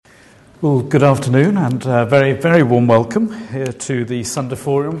Well, good afternoon and very, very warm welcome here to the Sunday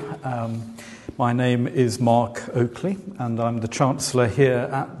Forum. My name is Mark Oakley and I'm the Chancellor here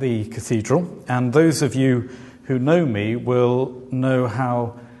at the Cathedral. And those of you who know me will know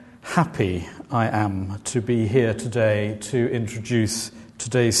how happy I am to be here today to introduce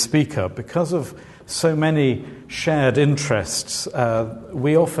today's speaker. Because of so many shared interests,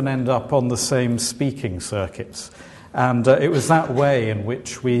 we often end up on the same speaking circuits. And it was that way in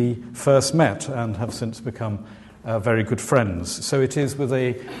which we first met and have since become very good friends. So it is with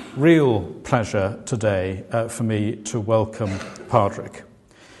a real pleasure today for me to welcome Padraig.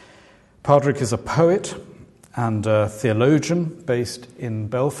 Padraig is a poet and a theologian based in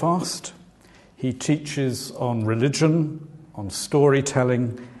Belfast. He teaches on religion, on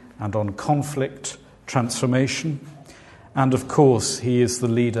storytelling, and on conflict transformation. And of course, he is the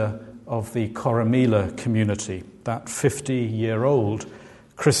leader of the Corrymeela community, that 50-year-old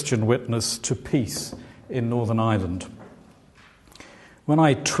Christian witness to peace in Northern Ireland. When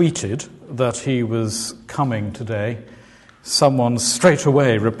I tweeted that he was coming today, someone straight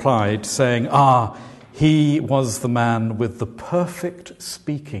away replied saying, he was the man with the perfect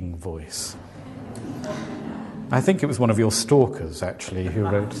speaking voice. I think it was one of your stalkers, actually, who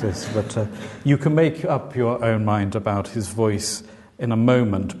wrote this, but you can make up your own mind about his voice in a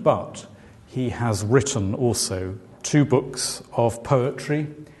moment, but he has written also 2 books of poetry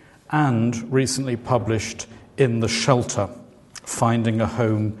and recently published In the Shelter, Finding a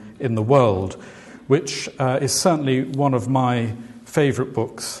Home in the World, which is certainly one of my favourite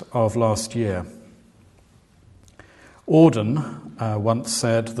books of last year. Auden once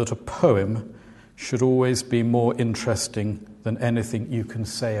said that a poem should always be more interesting than anything you can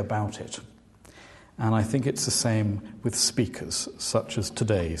say about it. And I think it's the same with speakers, such as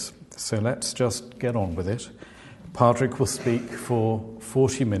today's. So let's just get on with it. Padraig will speak for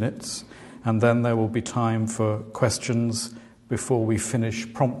 40 minutes, and then there will be time for questions before we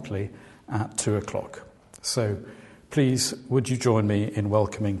finish promptly at 2 o'clock. So please, would you join me in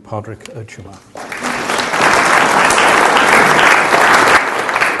welcoming Padraig Otuama.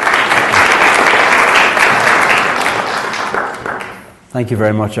 Thank you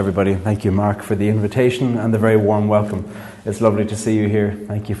very much, everybody. Thank you, Mark, for the invitation and the very warm welcome. It's lovely to see you here.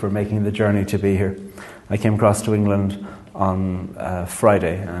 Thank you for making the journey to be here. I came across to England on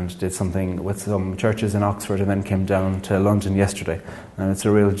Friday and did something with some churches in Oxford and then came down to London yesterday. And it's a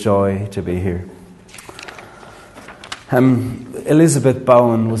real joy to be here. Elizabeth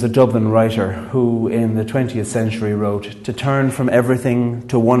Bowen was a Dublin writer who in the 20th century wrote, "To turn from everything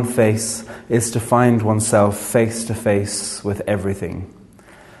to one face is to find oneself face to face with everything."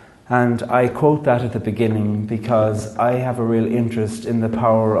 And I quote that at the beginning because I have a real interest in the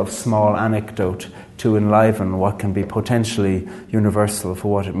power of small anecdote to enliven what can be potentially universal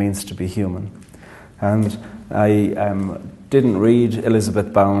for what it means to be human. And I didn't read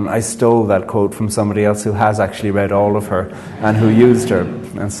Elizabeth Bowen. I stole that quote from somebody else who has actually read all of her and who used her.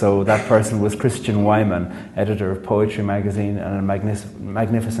 And so that person was Christian Wyman, editor of Poetry Magazine and a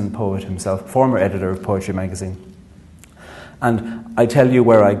magnificent poet himself, former editor of Poetry Magazine. And I tell you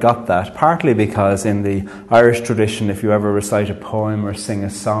where I got that, partly because in the Irish tradition, if you ever recite a poem or sing a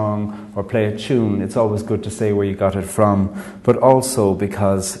song or play a tune, it's always good to say where you got it from, but also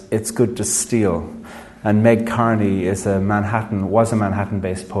because it's good to steal. And Meg Carney was a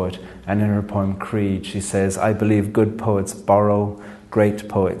Manhattan-based poet, and in her poem Creed, she says, "I believe good poets borrow, great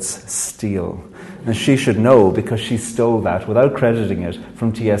poets steal." And she should know because she stole that without crediting it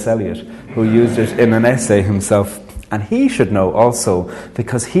from T.S. Eliot, who used it in an essay himself. And he should know also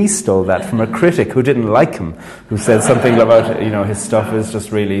because he stole that from a critic who didn't like him, who said something about, his stuff is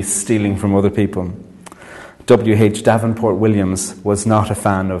just really stealing from other people. W.H. Davenport Williams was not a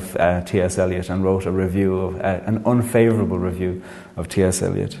fan of T.S. Eliot and wrote an unfavourable review of T.S.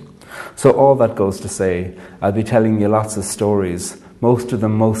 Eliot. So all that goes to say, I'll be telling you lots of stories, most of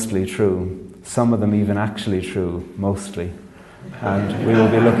them mostly true, some of them even actually true, mostly. And we will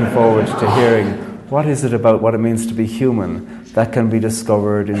be looking forward to hearing what is it about what it means to be human that can be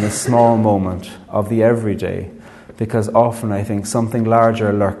discovered in the small moment of the everyday, because often I think something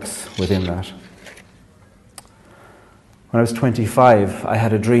larger lurks within that. When I was 25, I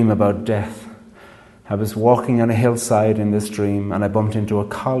had a dream about death. I was walking on a hillside in this dream and I bumped into a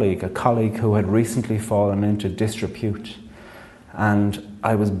colleague who had recently fallen into disrepute. And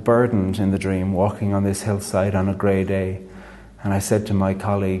I was burdened in the dream, walking on this hillside on a grey day. And I said to my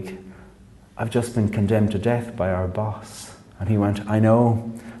colleague, "I've just been condemned to death by our boss." And he went, "I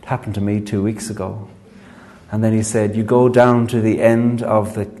know, it happened to me 2 weeks ago." And then he said, "You go down to the end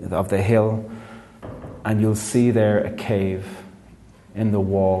of the hill and you'll see there a cave in the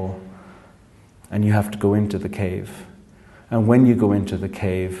wall and you have to go into the cave. And when you go into the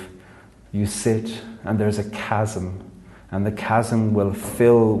cave, you sit and there's a chasm, and the chasm will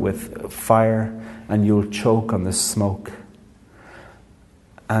fill with fire and you'll choke on the smoke.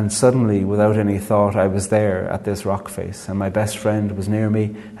 And suddenly, without any thought, I was there at this rock face, and my best friend was near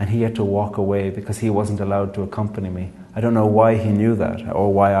me, and he had to walk away because he wasn't allowed to accompany me. I don't know why he knew that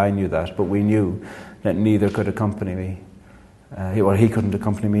or why I knew that, but we knew that neither could accompany me. He couldn't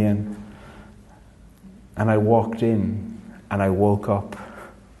accompany me in. And I walked in and I woke up.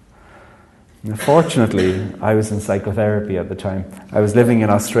 And fortunately, I was in psychotherapy at the time. I was living in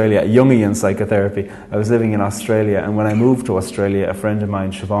Australia, Jungian psychotherapy. I was living in Australia, and when I moved to Australia, a friend of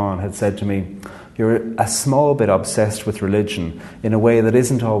mine, Siobhan, had said to me, "You're a small bit obsessed with religion in a way that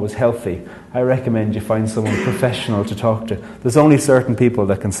isn't always healthy. I recommend you find someone professional to talk to. There's only certain people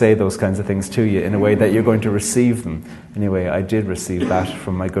that can say those kinds of things to you in a way that you're going to receive them." Anyway, I did receive that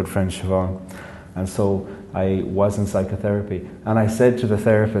from my good friend Siobhan. And so I was in psychotherapy. And I said to the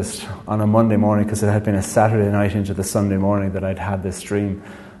therapist on a Monday morning, because it had been a Saturday night into the Sunday morning that I'd had this dream,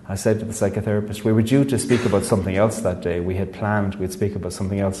 I said to the psychotherapist, we were due to speak about something else that day. We had planned we'd speak about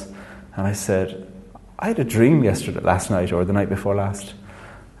something else. And I said, I had a dream last night or the night before last.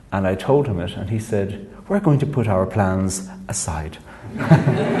 And I told him it, and he said, we're going to put our plans aside.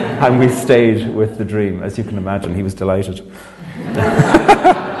 And we stayed with the dream. As you can imagine, he was delighted.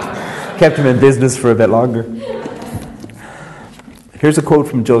 Kept him in business for a bit longer. Here's a quote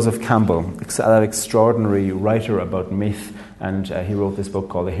from Joseph Campbell, that extraordinary writer about myth, and he wrote this book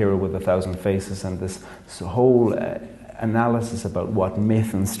called The Hero with a Thousand Faces, and this whole analysis about what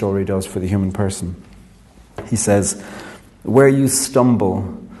myth and story does for the human person. He says, "Where you stumble,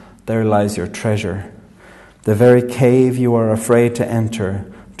 there lies your treasure. The very cave you are afraid to enter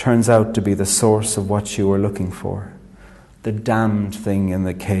turns out to be the source of what you were looking for. The damned thing in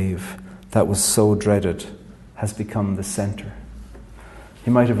the cave that was so dreaded has become the center."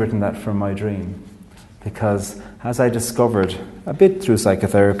 He might have written that from my dream, because as I discovered, a bit through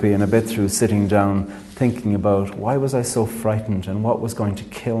psychotherapy and a bit through sitting down thinking about why was I so frightened and what was going to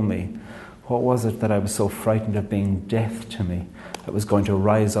kill me, what was it that I was so frightened of being death to me, that was going to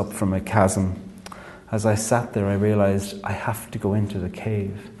rise up from a chasm. As I sat there, I realized I have to go into the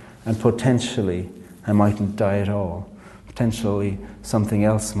cave, and potentially I mightn't die at all. Potentially something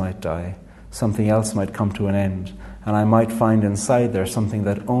else might die, something else might come to an end, and I might find inside there something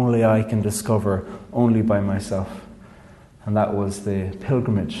that only I can discover, only by myself. And that was the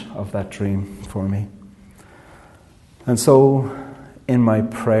pilgrimage of that dream for me. And so, in my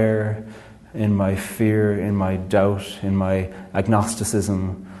prayer, in my fear, in my doubt, in my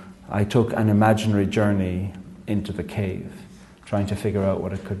agnosticism, I took an imaginary journey into the cave, trying to figure out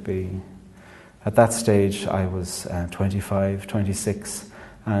what it could be. At that stage, I was 25, 26,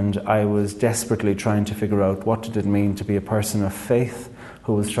 and I was desperately trying to figure out what did it mean to be a person of faith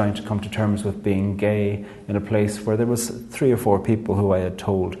who was trying to come to terms with being gay in a place where there was 3 or 4 people who I had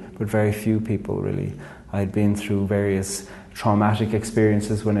told, but very few people really. I had been through various traumatic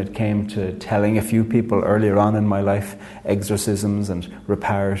experiences when it came to telling a few people earlier on in my life, exorcisms and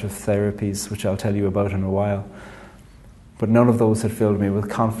reparative therapies, which I'll tell you about in a while. But none of those had filled me with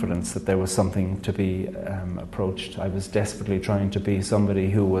confidence that there was something to be approached. I was desperately trying to be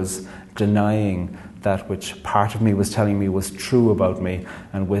somebody who was denying that which part of me was telling me was true about me,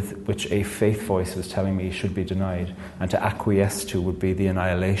 and with which a faith voice was telling me should be denied. And to acquiesce to would be the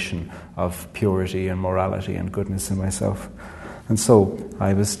annihilation of purity and morality and goodness in myself. And so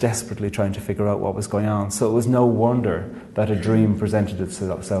I was desperately trying to figure out what was going on. So it was no wonder that a dream presented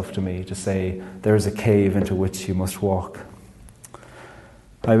itself to me to say, there is a cave into which you must walk.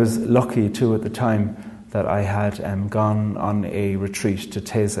 I was lucky too at the time that I had gone on a retreat to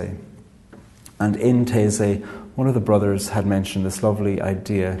Taizé. And in Taizé, one of the brothers had mentioned this lovely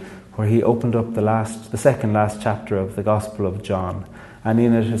idea where he opened up the second last chapter of the Gospel of John. And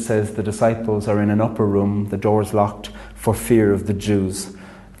in it says the disciples are in an upper room, the door's locked for fear of the Jews.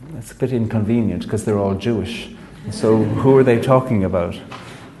 It's a bit inconvenient because they're all Jewish. So who are they talking about?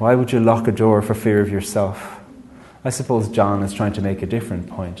 Why would you lock a door for fear of yourself? I suppose John is trying to make a different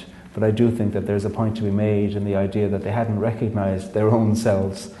point, but I do think that there's a point to be made in the idea that they hadn't recognized their own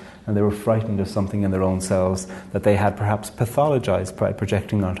selves, and they were frightened of something in their own selves that they had perhaps pathologized by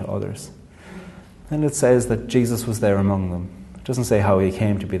projecting onto others. And it says that Jesus was there among them. It doesn't say how he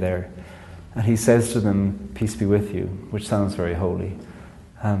came to be there. And he says to them, "Peace be with you," which sounds very holy.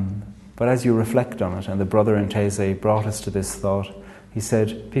 But as you reflect on it, and the brother in Taizé brought us to this thought, he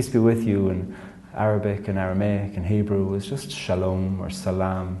said, "Peace be with you," in Arabic and Aramaic and Hebrew is just shalom or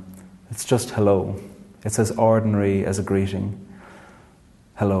salam. It's just hello. It's as ordinary as a greeting.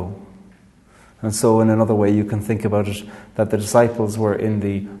 Hello. And so in another way you can think about it, that the disciples were in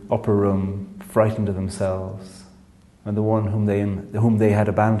the upper room, frightened of themselves, and the one whom they had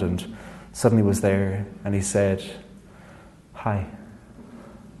abandoned suddenly was there, and he said, "Hi."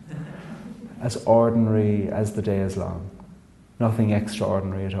 As ordinary as the day is long. Nothing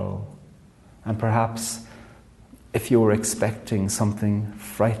extraordinary at all. And perhaps if you were expecting something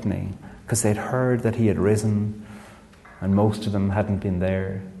frightening, because they'd heard that he had risen, and most of them hadn't been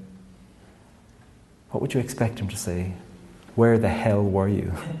there, what would you expect him to say? Where the hell were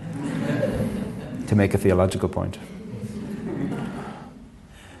you? To make a theological point.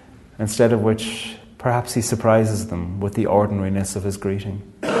 Instead of which, perhaps he surprises them with the ordinariness of his greeting.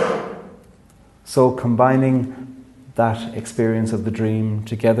 So combining that experience of the dream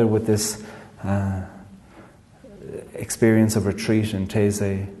together with this experience of retreat in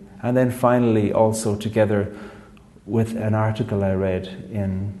Taizé, and then finally also together with an article I read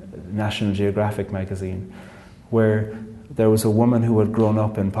in National Geographic magazine where there was a woman who had grown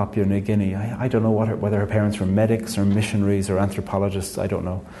up in Papua New Guinea. I don't know whether her parents were medics or missionaries or anthropologists, I don't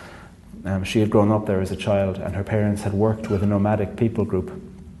know. She had grown up there as a child, and her parents had worked with a nomadic people group.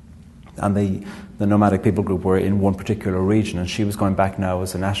 And the nomadic people group were in one particular region, and she was going back now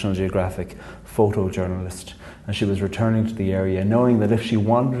as a National Geographic photojournalist. And she was returning to the area, knowing that if she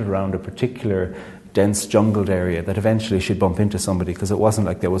wandered around a particular dense jungled area, that eventually she'd bump into somebody, because it wasn't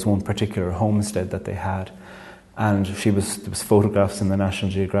like there was one particular homestead that they had. And there was photographs in the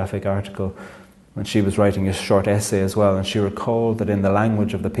National Geographic article, and she was writing a short essay as well, and she recalled that in the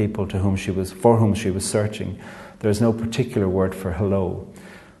language of the people for whom she was searching, there is no particular word for hello.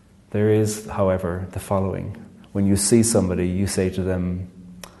 There is, however, the following. When you see somebody, you say to them,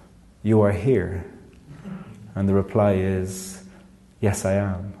 "You are here." And the reply is, "Yes, I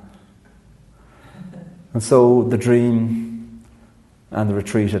am." And so the dream and the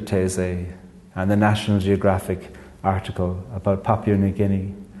retreat at Taizé and the National Geographic article about Papua New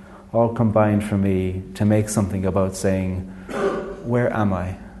Guinea all combined for me to make something about saying, where am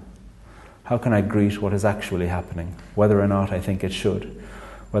I? How can I greet what is actually happening, whether or not I think it should,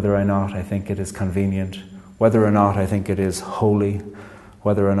 whether or not I think it is convenient, whether or not I think it is holy,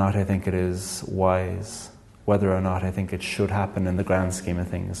 whether or not I think it is wise, whether or not I think it should happen in the grand scheme of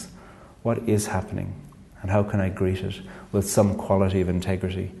things. What is happening? And how can I greet it with some quality of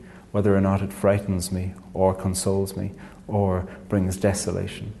integrity, whether or not it frightens me or consoles me or brings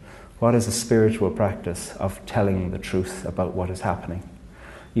desolation? What is a spiritual practice of telling the truth about what is happening,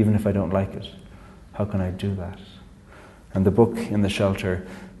 even if I don't like it? How can I do that? And the book In the Shelter,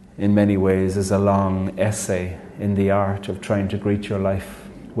 in many ways, is a long essay in the art of trying to greet your life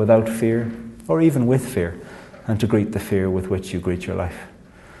without fear, or even with fear, and to greet the fear with which you greet your life.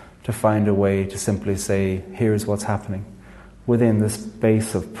 To find a way to simply say, here's what's happening, within the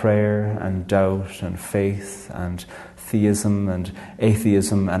space of prayer and doubt and faith and theism and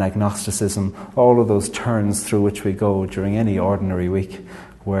atheism and agnosticism, all of those turns through which we go during any ordinary week,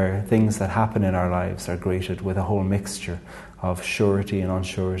 where things that happen in our lives are greeted with a whole mixture of surety and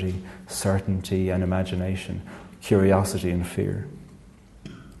unsurety, certainty and imagination, curiosity and fear.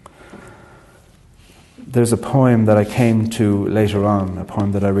 There's a poem that I came to later on, a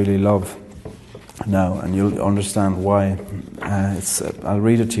poem that I really love now, and you'll understand why. I'll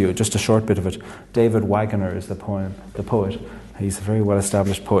read it to you, just a short bit of it. David Wagoner is the poet. He's a very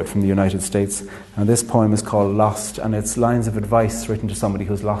well-established poet from the United States, and this poem is called Lost, and it's lines of advice written to somebody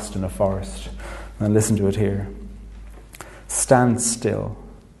who's lost in a forest. And listen to it here. Stand still.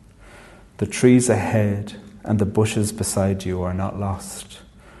 The trees ahead and the bushes beside you are not lost.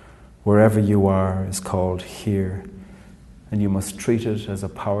 Wherever you are is called here, and you must treat it as a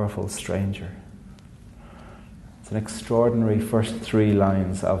powerful stranger. It's an extraordinary first 3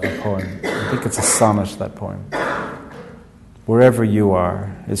 lines of the poem. I think it's a sonnet, that poem. Wherever you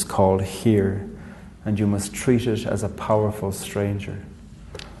are is called here, and you must treat it as a powerful stranger.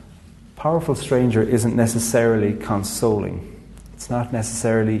 Powerful stranger isn't necessarily consoling. It's not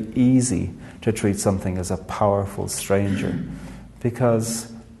necessarily easy to treat something as a powerful stranger,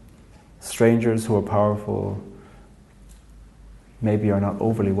 because strangers who are powerful maybe are not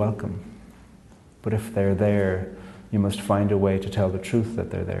overly welcome. But if they're there, you must find a way to tell the truth that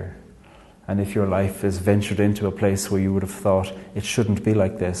they're there. And if your life is ventured into a place where you would have thought it shouldn't be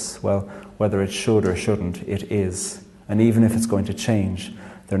like this, well, whether it should or shouldn't, it is. And even if it's going to change,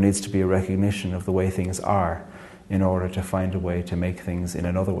 there needs to be a recognition of the way things are in order to find a way to make things in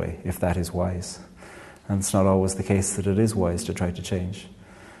another way, if that is wise. And it's not always the case that it is wise to try to change.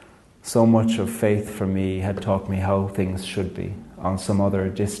 So much of faith for me had taught me how things should be, on some other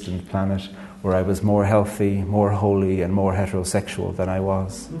distant planet where I was more healthy, more holy, and more heterosexual than I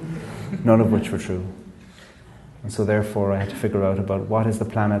was, none of which were true. And so therefore I had to figure out about what is the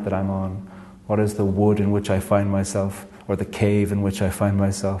planet that I'm on, what is the wood in which I find myself, or the cave in which I find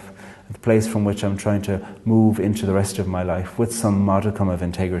myself, the place from which I'm trying to move into the rest of my life with some modicum of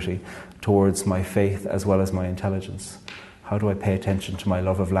integrity towards my faith as well as my intelligence. How do I pay attention to my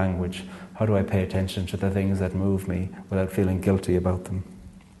love of language? How do I pay attention to the things that move me without feeling guilty about them?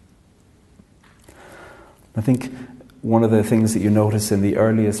 I think one of the things that you notice in the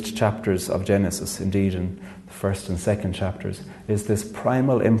earliest chapters of Genesis, indeed in the first and second chapters, is this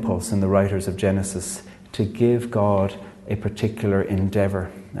primal impulse in the writers of Genesis to give God a particular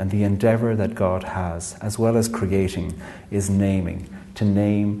endeavour. And the endeavour that God has, as well as creating, is naming. To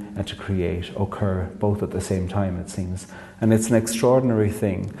name and to create occur both at the same time, it seems. And it's an extraordinary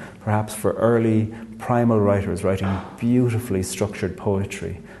thing, perhaps for early primal writers writing beautifully structured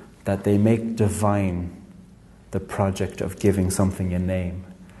poetry, that they make divine the project of giving something a name.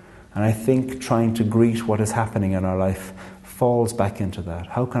 And I think trying to greet what is happening in our life falls back into that.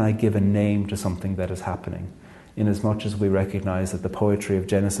 How can I give a name to something that is happening? Inasmuch as we recognize that the poetry of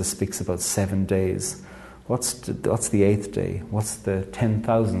Genesis speaks about 7 days. What's the 8th day? What's the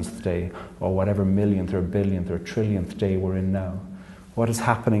 10,000th day? Or whatever millionth or billionth or trillionth day we're in now? What is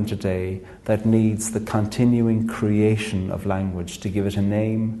happening today that needs the continuing creation of language to give it a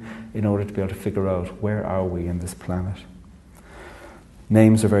name in order to be able to figure out where are we in this planet?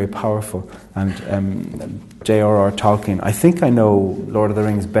 Names are very powerful. And J.R.R. Tolkien, I think I know Lord of the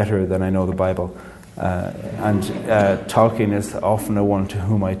Rings better than I know the Bible. Tolkien is often a one to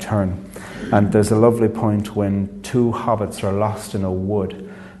whom I turn. And there's a lovely point when two hobbits are lost in a wood,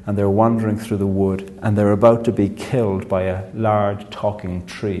 and they're wandering through the wood, and they're about to be killed by a large talking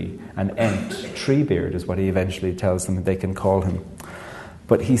tree. An Ent, Treebeard is what he eventually tells them they can call him.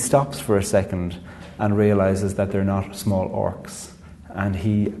 But he stops for a second and realizes that they're not small orcs, and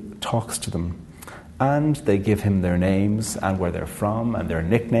he talks to them. And they give him their names and where they're from and their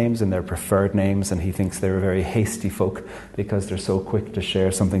nicknames and their preferred names, and he thinks they're very hasty folk because they're so quick to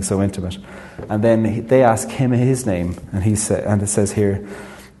share something so intimate. And then they ask him his name, and it says here,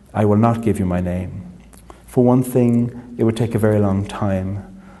 "I will not give you my name. For one thing, it would take a very long time.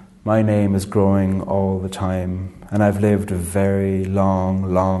 My name is growing all the time, and I've lived a very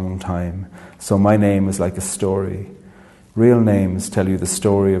long, long time. So my name is like a story. Real names tell you the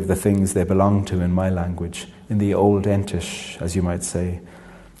story of the things they belong to in my language, in the Old Entish, as you might say.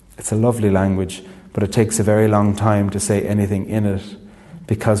 It's a lovely language, but it takes a very long time to say anything in it,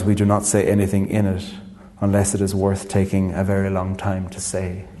 because we do not say anything in it unless it is worth taking a very long time to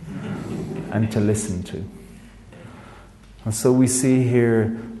say and to listen to." And so we see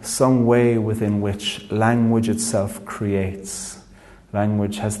here some way within which language itself creates.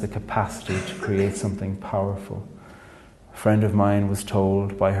 Language has the capacity to create something powerful. A friend of mine was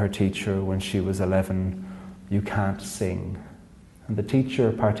told by her teacher when she was 11, "You can't sing." And the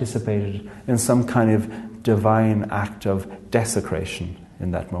teacher participated in some kind of divine act of desecration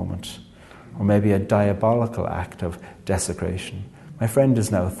in that moment, or maybe a diabolical act of desecration. My friend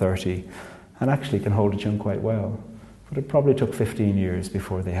is now 30 and actually can hold a tune quite well, but it probably took 15 years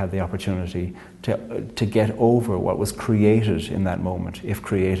before they had the opportunity to get over what was created in that moment, if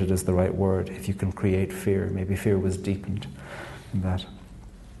created is the right word. If you can create fear, maybe fear was deepened in that.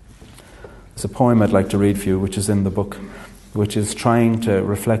 There's a poem I'd like to read for you, which is in the book, which is trying to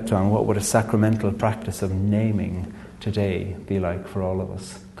reflect on what would a sacramental practice of naming today be like for all of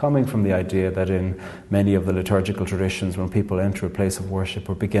us. Coming from the idea that in many of the liturgical traditions, when people enter a place of worship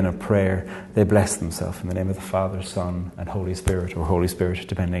or begin a prayer, they bless themselves in the name of the Father, Son, and Holy Spirit, or Holy Spirit,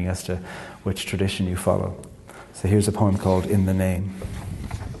 depending as to which tradition you follow. So here's a poem called "In the Name."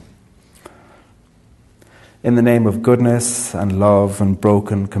 In the name of goodness and love and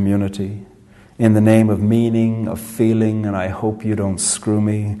broken community, in the name of meaning, of feeling, and I hope you don't screw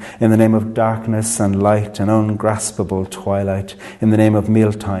me, in the name of darkness and light and ungraspable twilight, in the name of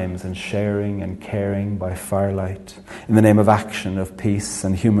mealtimes and sharing and caring by firelight, in the name of action, of peace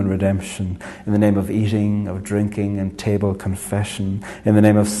and human redemption, in the name of eating, of drinking and table confession, in the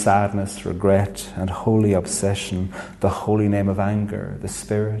name of sadness, regret and holy obsession, the holy name of anger, the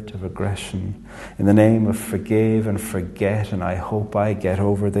spirit of aggression, in the name of forgive and forget, and I hope I get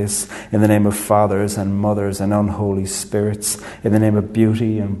over this, in the name of fathers and mothers and unholy spirits, in the name of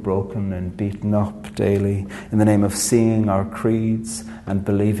beauty and broken and beaten up daily, in the name of seeing our creeds and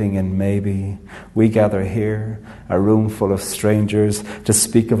believing in maybe, we gather here, a room full of strangers, to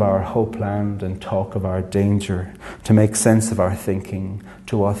speak of our hopeland and talk of our danger, to make sense of our thinking,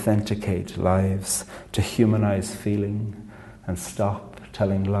 to authenticate lives, to humanize feeling, and stop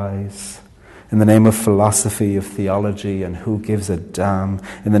telling lies. In the name of philosophy, of theology, and who gives a damn.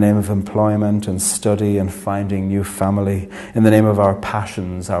 In the name of employment and study and finding new family. In the name of our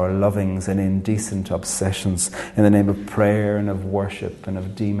passions, our lovings and indecent obsessions. In the name of prayer and of worship and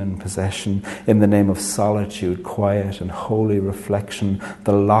of demon possession. In the name of solitude, quiet and holy reflection.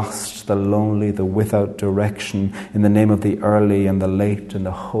 The lost, the lonely, the without direction. In the name of the early and the late and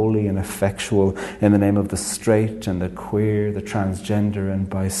the holy and effectual. In the name of the straight and the queer, the transgender and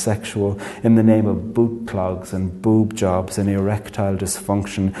bisexual. In the name of boot clogs and boob jobs and erectile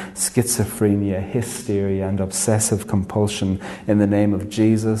dysfunction, schizophrenia, hysteria and obsessive compulsion, in the name of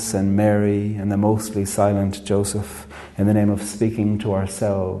Jesus and Mary and the mostly silent Joseph, in the name of speaking to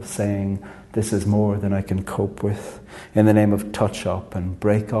ourselves, saying, this is more than I can cope with. In the name of touch-up and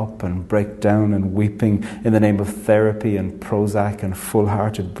breakdown and weeping. In the name of therapy and Prozac and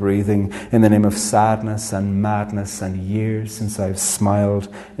full-hearted breathing. In the name of sadness and madness and years since I've smiled.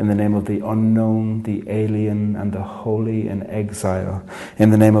 In the name of the unknown, the alien and the holy in exile. In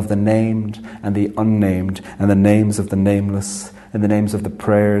the name of the named and the unnamed and the names of the nameless. In the names of the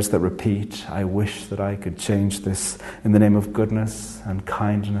prayers that repeat, I wish that I could change this. In the name of goodness and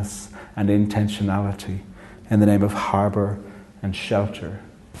kindness and intentionality, in the name of harbour and shelter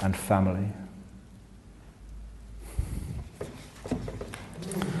and family.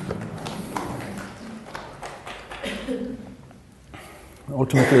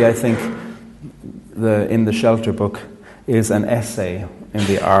 Ultimately, I think in the Shelter book is an essay in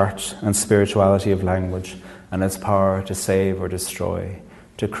the art and spirituality of language and its power to save or destroy,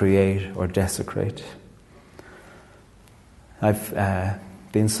 to create or desecrate. I've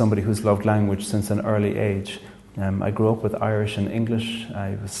been somebody who's loved language since an early age. I grew up with Irish and English.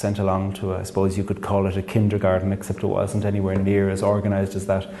 I was sent along to, I suppose you could call it a kindergarten, except it wasn't anywhere near as organised as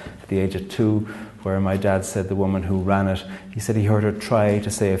that at the age of 2, where my dad said the woman who ran it, he said he heard her try to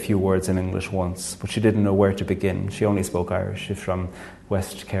say a few words in English once, but she didn't know where to begin. She only spoke Irish. She's from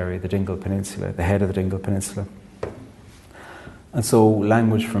West Kerry, the Dingle Peninsula, the head of the Dingle Peninsula. And so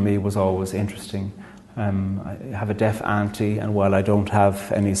language for me was always interesting. I have a deaf auntie, and while I don't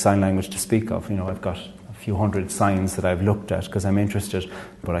have any sign language to speak of, I've got a few hundred signs that I've looked at because I'm interested,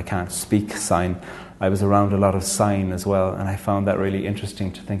 but I can't speak sign. I was around a lot of sign as well, and I found that really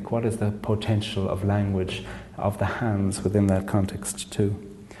interesting to think, what is the potential of language, of the hands within that context too?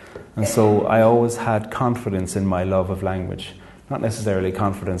 And so I always had confidence in my love of language. Not necessarily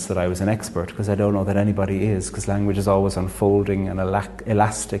confidence that I was an expert, because I don't know that anybody is, because language is always unfolding and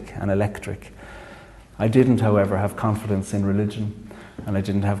elastic and electric. I didn't, however, have confidence in religion, and I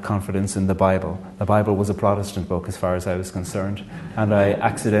didn't have confidence in the Bible. The Bible was a Protestant book as far as I was concerned, and I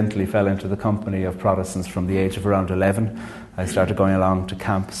accidentally fell into the company of Protestants from the age of around 11. I started going along to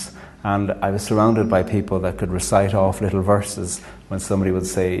camps, and I was surrounded by people that could recite off little verses when somebody would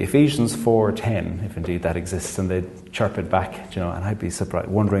say Ephesians 4:10, if indeed that exists, and they'd chirp it back, and I'd be surprised,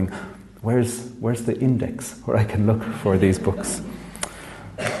 wondering, where's the index where I can look for these books?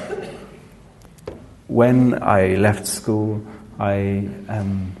 When I left school, I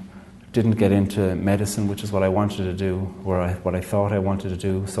didn't get into medicine, which is what I wanted to do, what I thought I wanted to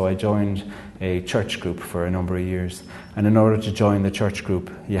do. So I joined a church group for a number of years. And in order to join the church group,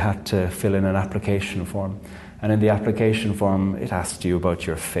 you had to fill in an application form. And in the application form, it asked you about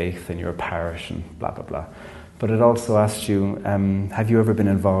your faith and your parish and blah, blah, blah. But it also asked you, have you ever been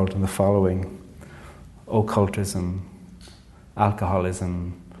involved in the following? Occultism,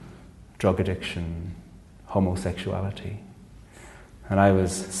 alcoholism, drug addiction, homosexuality. And I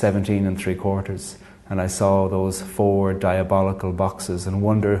was 17 3/4, and I saw those 4 diabolical boxes and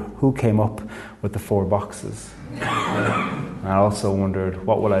wondered who came up with the 4 boxes. And I also wondered,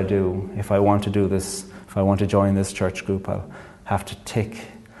 what will I do if I want to do this, if I want to join this church group? I'll have to tick.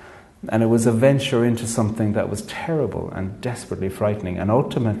 And it was a venture into something that was terrible and desperately frightening and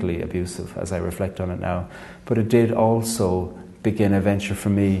ultimately abusive, as I reflect on it now. But it did also begin a venture for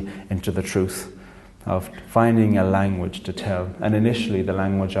me into the truth of finding a language to tell. And initially the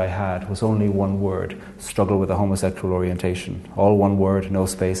language I had was only one word: struggle with a homosexual orientation. All one word, no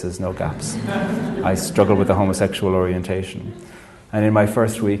spaces, no gaps. I struggled with a homosexual orientation. And in my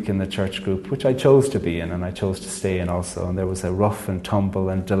first week in the church group, which I chose to be in and I chose to stay in also, and there was a rough and tumble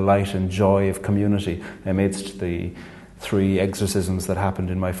and delight and joy of community amidst the 3 exorcisms that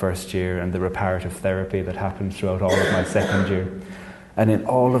happened in my first year and the reparative therapy that happened throughout all of my second year. And in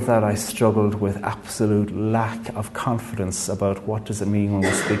all of that, I struggled with absolute lack of confidence about what does it mean when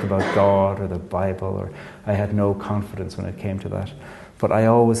we speak about God or the Bible, or I had no confidence when it came to that. But I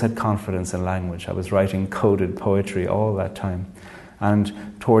always had confidence in language. I was writing coded poetry all that time.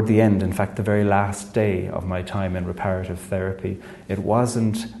 And toward the end, in fact, the very last day of my time in reparative therapy, it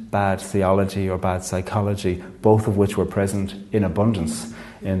wasn't bad theology or bad psychology, both of which were present in abundance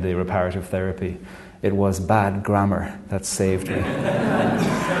in the reparative therapy. It was bad grammar that saved me.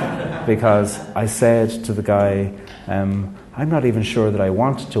 Because I said to the guy, I'm not even sure that I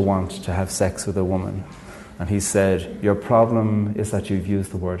want to have sex with a woman. And he said, your problem is that you've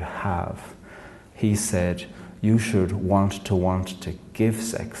used the word have. He said, you should want to give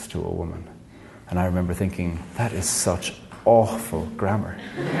sex to a woman. And I remember thinking, that is such awful grammar.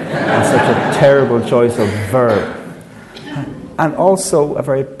 And such a terrible choice of verb. And also a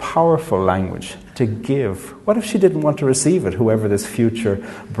very powerful language, to give. What if she didn't want to receive it, whoever this future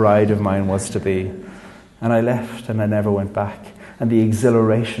bride of mine was to be? And I left and I never went back. And the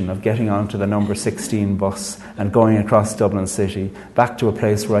exhilaration of getting onto the number 16 bus and going across Dublin City back to a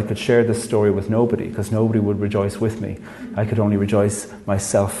place where I could share this story with nobody, because nobody would rejoice with me. I could only rejoice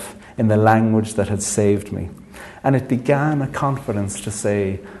myself in the language that had saved me. And it began a confidence to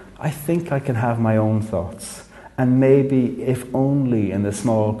say, I think I can have my own thoughts. And maybe, if only in the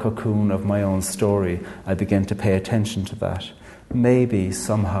small cocoon of my own story, I begin to pay attention to that. Maybe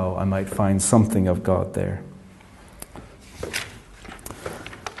somehow I might find something of God there.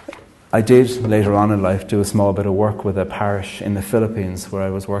 I did, later on in life, do a small bit of work with a parish in the Philippines where I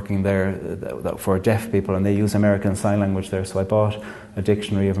was working there for deaf people, and they use American Sign Language there. So I bought a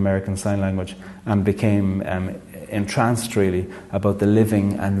dictionary of American Sign Language and became entranced, really, about the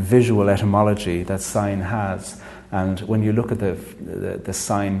living and visual etymology that sign has. And when you look at the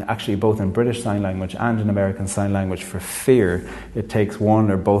sign, actually both in British Sign Language and in American Sign Language for fear, it takes one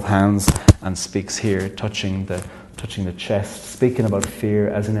or both hands and speaks here, touching the chest, speaking about fear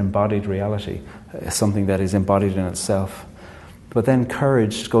as an embodied reality, something that is embodied in itself. But then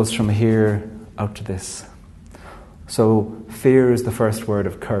courage goes from here out to this. So fear is the first word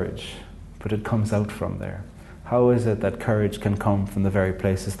of courage, but it comes out from there. How is it that courage can come from the very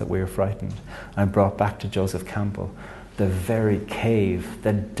places that we are frightened? I'm brought back to Joseph Campbell. The very cave,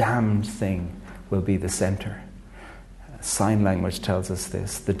 the damned thing, will be the centre. Sign language tells us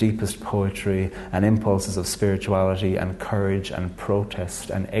this. The deepest poetry and impulses of spirituality and courage and protest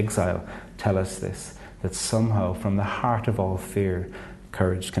and exile tell us this, that somehow from the heart of all fear,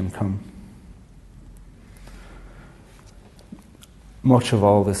 courage can come. Much of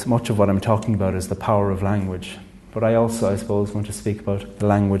what I'm talking about is the power of language. But I also, I suppose, want to speak about the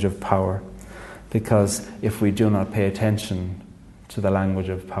language of power. Because if we do not pay attention to the language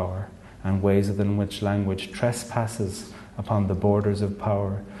of power, and ways in which language trespasses upon the borders of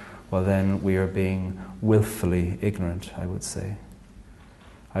power, well then we are being willfully ignorant, I would say.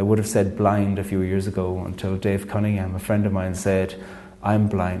 I would have said blind a few years ago until Dave Cunningham, a friend of mine, said, I'm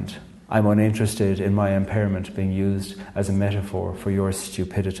blind. I'm uninterested in my impairment being used as a metaphor for your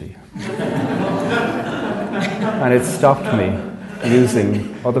stupidity. And it stopped me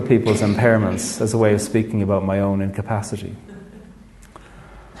using other people's impairments as a way of speaking about my own incapacity.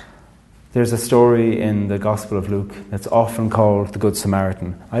 There's a story in the Gospel of Luke that's often called the Good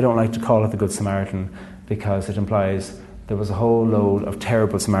Samaritan. I don't like to call it the Good Samaritan because it implies there was a whole load of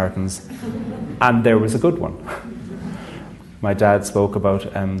terrible Samaritans and there was a good one. My dad spoke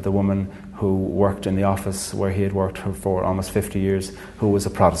about the woman who worked in the office where he had worked for almost 50 years, who was a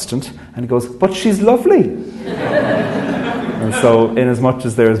Protestant, and he goes, but she's lovely. And so inasmuch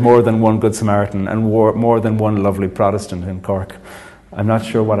as there is more than one Good Samaritan and more than one lovely Protestant in Cork, I'm not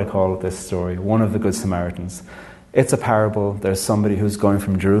sure what I call this story, one of the Good Samaritans. It's a parable. There's somebody who's going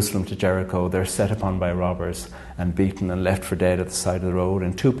from Jerusalem to Jericho. They're set upon by robbers and beaten and left for dead at the side of the road.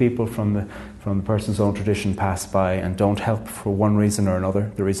 And two people from the person's own tradition pass by and don't help for one reason or another.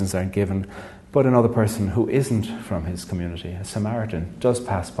 The reasons aren't given. But another person who isn't from his community, a Samaritan, does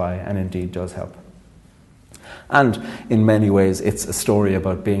pass by and indeed does help. And in many ways, it's a story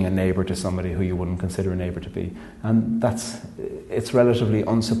about being a neighbour to somebody who you wouldn't consider a neighbour to be. And it's relatively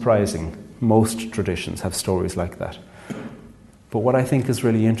unsurprising. Most traditions have stories like that. But what I think is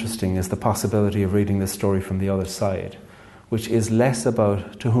really interesting is the possibility of reading this story from the other side, which is less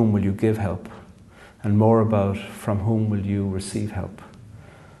about to whom will you give help, and more about from whom will you receive help.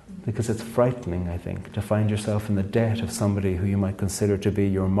 Because it's frightening, I think, to find yourself in the debt of somebody who you might consider to be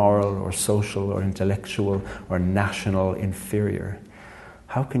your moral or social or intellectual or national inferior.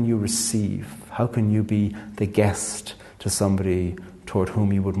 How can you receive? How can you be the guest to somebody toward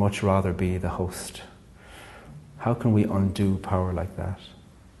whom you would much rather be the host? How can we undo power like that?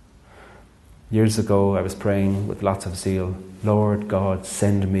 Years ago, I was praying with lots of zeal, Lord God,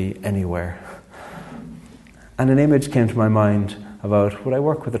 send me anywhere. And an image came to my mind about, would I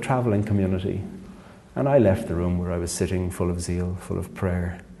work with a travelling community? And I left the room where I was sitting, full of zeal, full of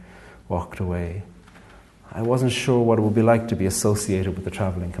prayer, walked away. I wasn't sure what it would be like to be associated with the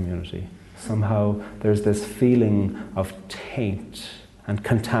travelling community. Somehow there's this feeling of taint and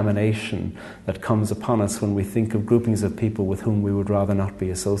contamination that comes upon us when we think of groupings of people with whom we would rather not be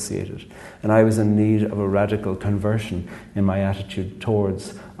associated. And I was in need of a radical conversion in my attitude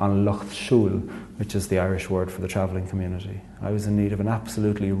towards An Lucht Shul, which is the Irish word for the travelling community. I was in need of an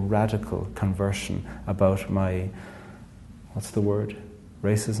absolutely radical conversion about my, what's the word?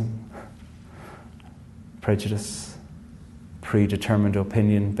 Racism? Prejudice? Predetermined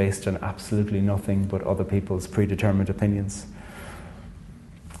opinion based on absolutely nothing but other people's predetermined opinions.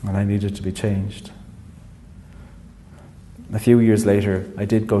 And I needed to be changed. A few years later, I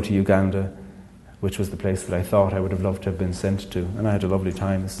did go to Uganda, which was the place that I thought I would have loved to have been sent to. And I had a lovely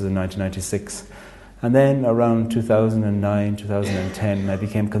time. This is in 1996. And then around 2009, 2010, I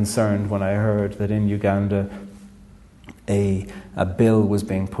became concerned when I heard that in Uganda a bill was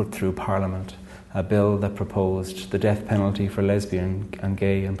being put through Parliament, a bill that proposed the death penalty for lesbian and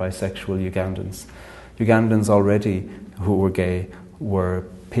gay and bisexual Ugandans. Ugandans already who were gay were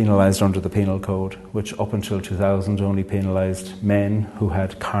penalised under the penal code, which up until 2000 only penalised men who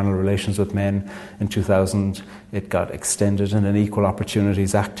had carnal relations with men. In 2000 it got extended in an Equal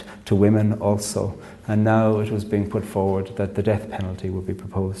Opportunities Act to women also, and now it was being put forward that the death penalty would be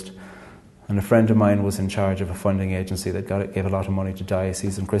proposed. And a friend of mine was in charge of a funding agency that gave a lot of money to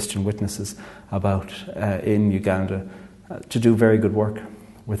dioceses and Christian witnesses in Uganda to do very good work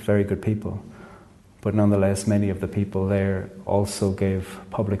with very good people. But nonetheless, many of the people there also gave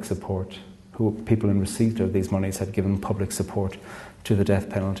public support. People in receipt of these monies had given public support to the death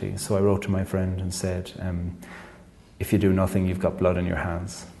penalty. So I wrote to my friend and said, if you do nothing, you've got blood in your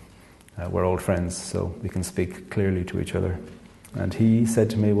hands. We're old friends, so we can speak clearly to each other. And he said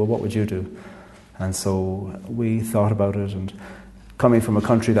to me, well, what would you do? And so we thought about it, and coming from a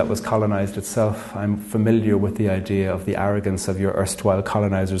country that was colonised itself, I'm familiar with the idea of the arrogance of your erstwhile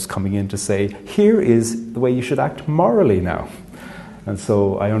colonisers coming in to say, here is the way you should act morally now. And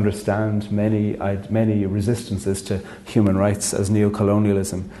so I understand many resistances to human rights as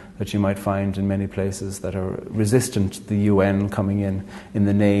neocolonialism that you might find in many places that are resistant to the UN coming in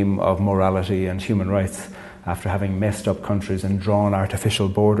the name of morality and human rights, after having messed up countries and drawn artificial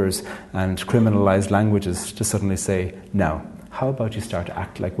borders and criminalised languages, to suddenly say, now, how about you start to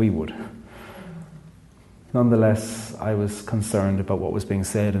act like we would? Nonetheless, I was concerned about what was being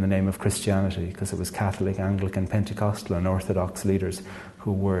said in the name of Christianity, because it was Catholic, Anglican, Pentecostal and Orthodox leaders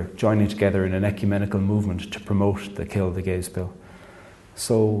who were joining together in an ecumenical movement to promote the Kill the Gays bill.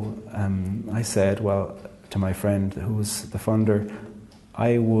 So I said, well, to my friend who was the funder,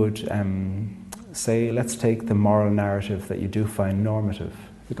 I would say, let's take the moral narrative that you do find normative,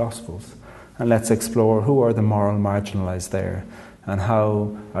 the Gospels, and let's explore who are the moral marginalised there and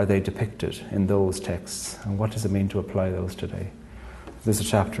how are they depicted in those texts and what does it mean to apply those today. There's a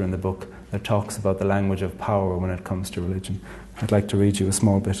chapter in the book that talks about the language of power when it comes to religion. I'd like to read you a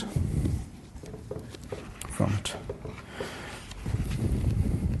small bit from it.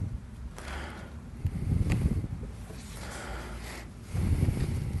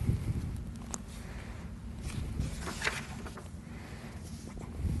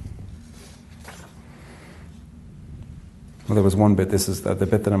 Well, there was one bit, this is the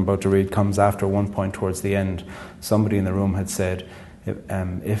bit that I'm about to read comes after one point towards the end. Somebody in the room had said,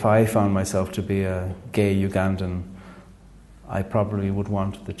 if I found myself to be a gay Ugandan, I probably would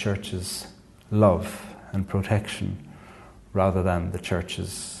want the church's love and protection rather than the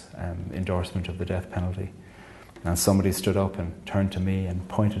church's endorsement of the death penalty. And somebody stood up and turned to me and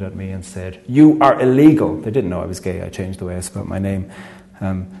pointed at me and said, you are illegal. They didn't know I was gay. I changed the way I spelled my name.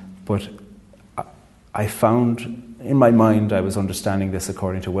 But I found, in my mind, I was understanding this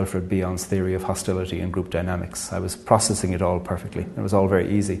according to Wilfred Bion's theory of hostility and group dynamics. I was processing it all perfectly. It was all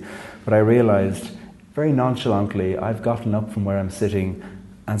very easy. But I realised, very nonchalantly, I've gotten up from where I'm sitting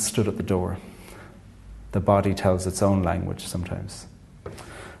and stood at the door. The body tells its own language sometimes.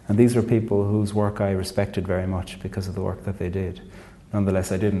 And these were people whose work I respected very much because of the work that they did.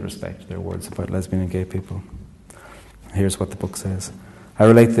 Nonetheless, I didn't respect their words about lesbian and gay people. Here's what the book says. I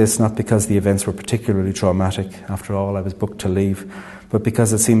relate this not because the events were particularly traumatic, after all I was booked to leave, but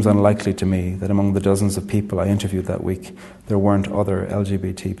because it seems unlikely to me that among the dozens of people I interviewed that week, there weren't other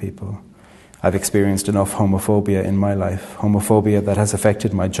LGBT people. I've experienced enough homophobia in my life, homophobia that has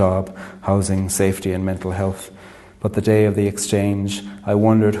affected my job, housing, safety and mental health. But the day of the exchange, I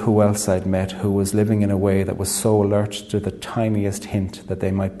wondered who else I'd met who was living in a way that was so alert to the tiniest hint that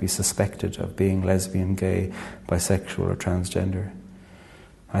they might be suspected of being lesbian, gay, bisexual or transgender.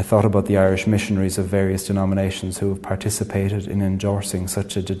 I thought about the Irish missionaries of various denominations who have participated in endorsing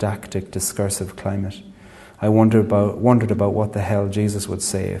such a didactic, discursive climate. I wondered about what the hell Jesus would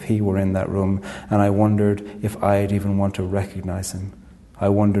say if he were in that room, and I wondered if I'd even want to recognize him. I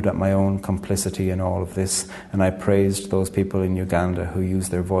wondered at my own complicity in all of this, and I praised those people in Uganda who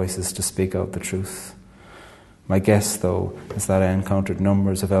used their voices to speak out the truth. My guess, though, is that I encountered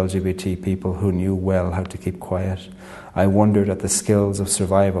numbers of LGBT people who knew well how to keep quiet. I wondered at the skills of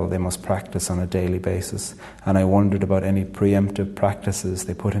survival they must practice on a daily basis, and I wondered about any preemptive practices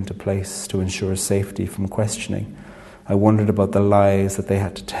they put into place to ensure safety from questioning. I wondered about the lies that they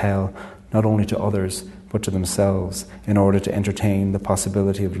had to tell, not only to others, but to themselves, in order to entertain the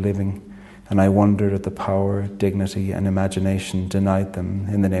possibility of living. And I wondered at the power, dignity, and imagination denied them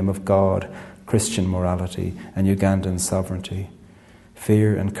in the name of God, Christian morality, and Ugandan sovereignty.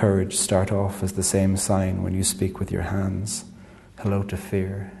 Fear and courage start off as the same sign when you speak with your hands. Hello to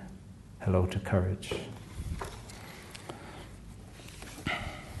fear. Hello to courage.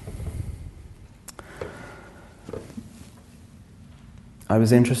 I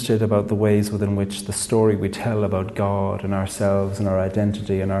was interested about the ways within which the story we tell about God and ourselves and our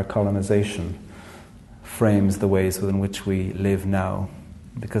identity and our colonization frames the ways within which we live now,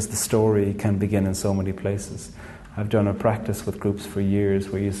 because the story can begin in so many places. I've done a practice with groups for years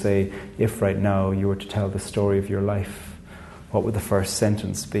where you say, if right now you were to tell the story of your life, what would the first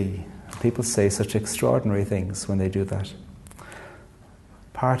sentence be? People say such extraordinary things when they do that.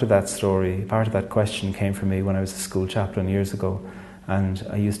 Part of that story, part of that question came from me when I was a school chaplain years ago, and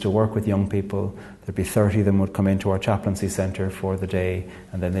I used to work with young people. There'd be 30 of them would come into our chaplaincy centre for the day,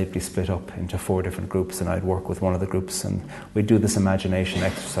 and then they'd be split up into 4 different groups, and I'd work with one of the groups, and we'd do this imagination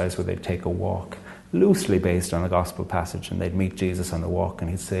exercise where they'd take a walk, loosely based on a gospel passage, and they'd meet Jesus on the walk, and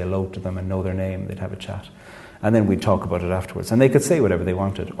he'd say hello to them and know their name. They'd have a chat, and then we'd talk about it afterwards, and they could say whatever they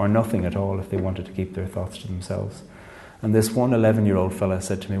wanted, or nothing at all if they wanted to keep their thoughts to themselves. And this one 11-year-old fella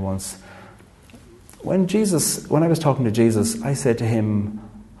said to me once, when I was talking to Jesus, I said to him,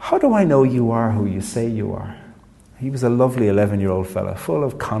 how do I know you are who you say you are? He was a lovely 11-year-old fella, full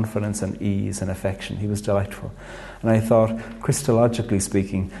of confidence and ease and affection. He was delightful. And I thought, Christologically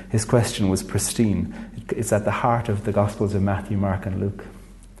speaking, his question was pristine. It's at the heart of the Gospels of Matthew, Mark, and Luke.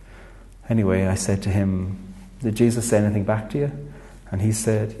 Anyway, I said to him, did Jesus say anything back to you? And he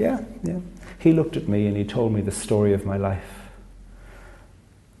said, yeah. He looked at me and he told me the story of my life.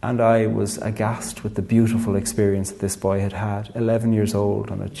 And I was aghast with the beautiful experience that this boy had had, 11 years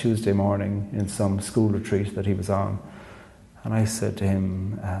old, on a Tuesday morning in some school retreat that he was on. And I said to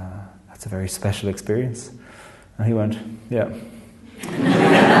him, that's a very special experience. And he went, yeah.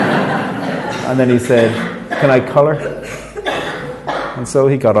 And then he said, can I colour? And so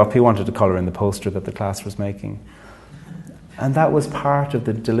he got up, he wanted to colour in the poster that the class was making. And that was part of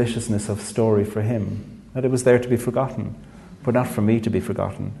the deliciousness of story for him, that it was there to be forgotten. But not for me to be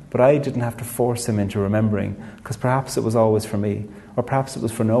forgotten. But I didn't have to force him into remembering, because perhaps it was always for me, or perhaps it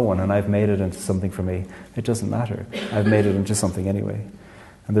was for no one, and I've made it into something for me. It doesn't matter. I've made it into something anyway.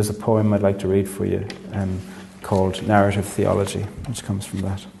 And there's a poem I'd like to read for you called Narrative Theology, which comes from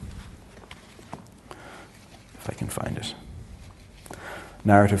that. If I can find it.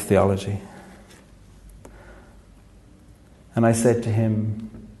 Narrative Theology. And I said to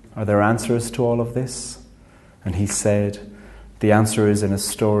him, are there answers to all of this? And he said, the answer is in a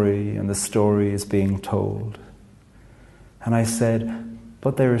story, and the story is being told. And I said,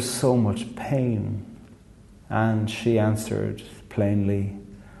 but there is so much pain. And she answered plainly,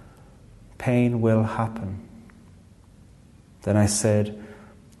 pain will happen. Then I said,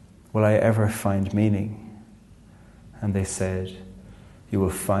 will I ever find meaning? And they said, you will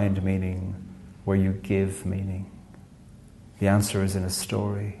find meaning where you give meaning. The answer is in a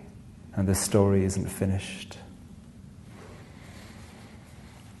story, and the story isn't finished.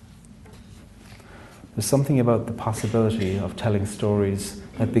 There's something about the possibility of telling stories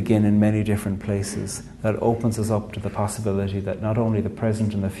that begin in many different places that opens us up to the possibility that not only the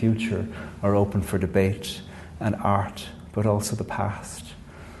present and the future are open for debate and art, but also the past.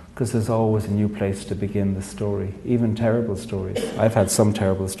 Because there's always a new place to begin the story, even terrible stories. I've had some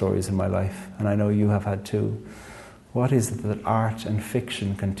terrible stories in my life, and I know you have had too. What is it that art and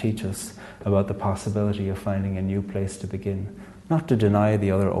fiction can teach us about the possibility of finding a new place to begin? Not to deny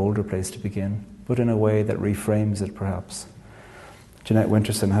the other older place to begin, but in a way that reframes it, perhaps. Jeanette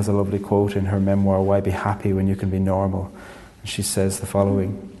Winterson has a lovely quote in her memoir, Why Be Happy When You Can Be Normal? And she says the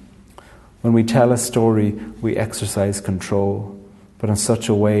following, when we tell a story, we exercise control, but in such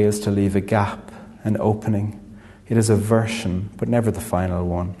a way as to leave a gap, an opening. It is a version, but never the final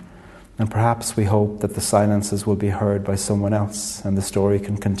one. And perhaps we hope that the silences will be heard by someone else and the story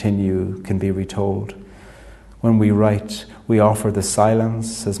can continue, can be retold. When we write, we offer the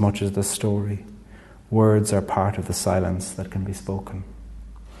silence as much as the story. Words are part of the silence that can be spoken.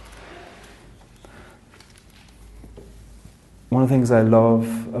 One of the things I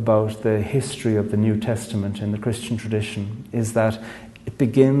love about the history of the New Testament in the Christian tradition is that it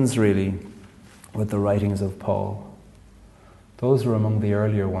begins really with the writings of Paul. Those were among the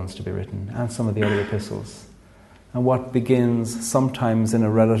earlier ones to be written, and some of the other epistles. And what begins sometimes in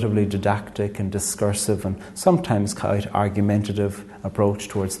a relatively didactic and discursive and sometimes quite argumentative approach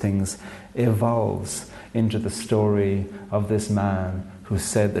towards things evolves into the story of this man who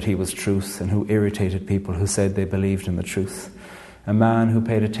said that he was truth and who irritated people who said they believed in the truth. A man who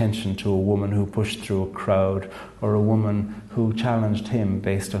paid attention to a woman who pushed through a crowd, or a woman who challenged him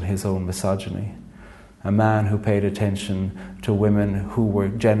based on his own misogyny. A man who paid attention to women who were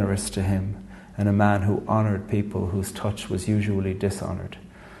generous to him, and a man who honoured people whose touch was usually dishonoured.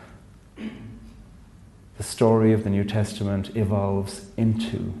 The story of the New Testament evolves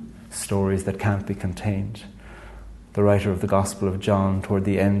into stories that can't be contained. The writer of the Gospel of John toward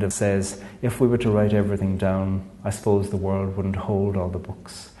the end says, if we were to write everything down, I suppose the world wouldn't hold all the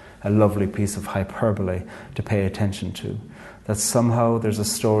books. A lovely piece of hyperbole to pay attention to. That somehow there's a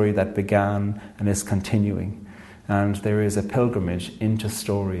story that began and is continuing. And there is a pilgrimage into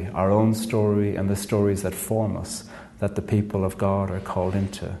story, our own story and the stories that form us, that the people of God are called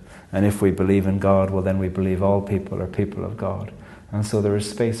into. And if we believe in God, well then we believe all people are people of God. And so there is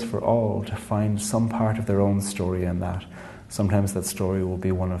space for all to find some part of their own story in that. Sometimes that story will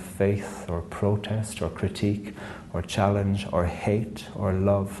be one of faith or protest or critique or challenge or hate or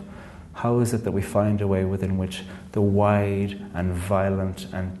love. How is it that we find a way within which the wide and violent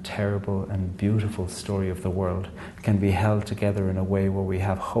and terrible and beautiful story of the world can be held together in a way where we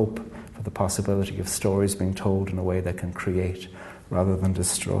have hope for the possibility of stories being told in a way that can create rather than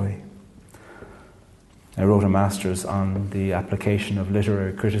destroy? I wrote a master's on the application of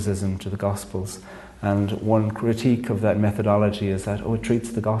literary criticism to the Gospels, and one critique of that methodology is that, it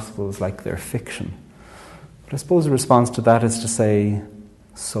treats the Gospels like they're fiction. But I suppose the response to that is to say,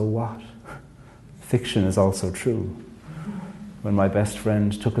 so what? Fiction is also true. When my best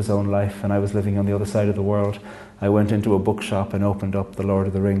friend took his own life and I was living on the other side of the world, I went into a bookshop and opened up The Lord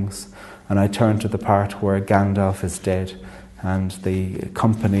of the Rings, and I turned to the part where Gandalf is dead and the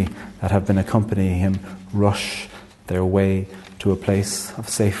company that have been accompanying him rush their way to a place of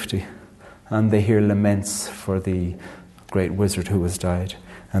safety. And they hear laments for the great wizard who has died.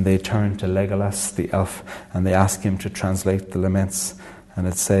 And they turn to Legolas, the elf, and they ask him to translate the laments. And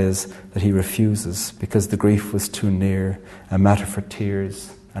it says that he refuses because the grief was too near, a matter for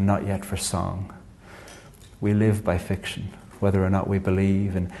tears and not yet for song. We live by fiction, whether or not we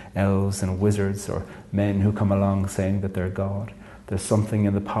believe in elves and wizards or men who come along saying that they're God. There's something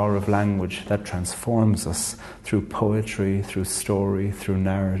in the power of language that transforms us through poetry, through story, through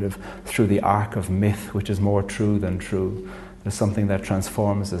narrative, through the arc of myth, which is more true than true. There's something that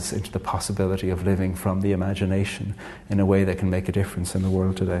transforms us into the possibility of living from the imagination in a way that can make a difference in the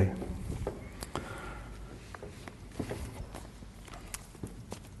world today.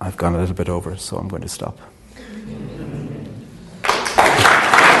 I've gone a little bit over, so I'm going to stop.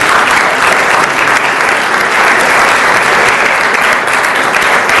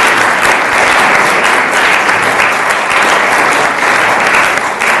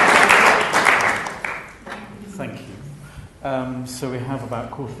 So we have about a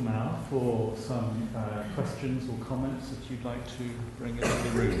quarter of an hour for some questions or comments that you'd like to bring into the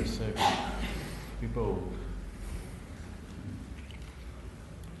room. So be bold.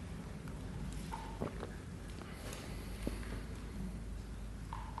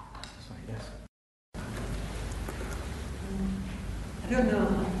 Sorry, yes. I don't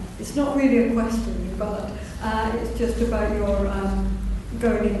know. It's not really a question, but it's just about your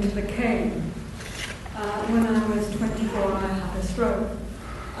going into the cave. When I was 24, I had a stroke.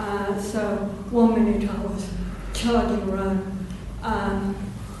 So one minute I was charging around,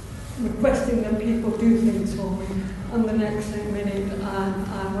 requesting that people do things for me, and the next minute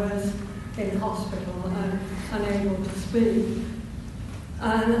I was in hospital and unable to speak.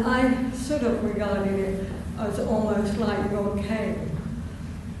 And I sort of regarded it as almost like your cave.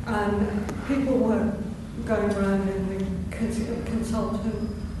 And people were going around, and the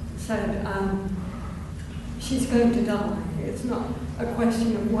consultant said, she's going to die. It's not a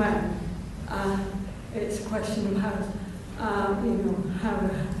question of when. It's a question of how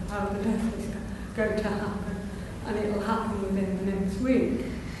the death is going to happen, and it will happen within the next week.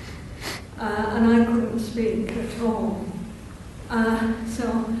 And I couldn't speak at all.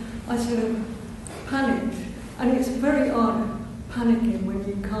 So I sort of panicked. And it's very odd panicking when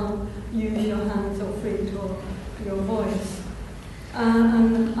you can't use your hands or feet or your voice.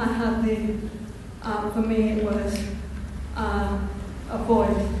 And I had for me it was a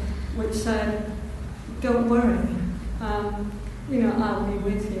voice which said, don't worry, I'll be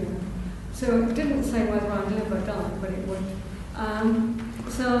with you. So it didn't say whether I'd live or die, but it would.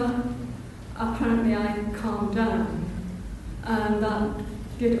 So apparently I calmed down, and that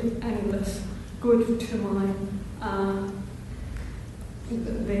did endless good to my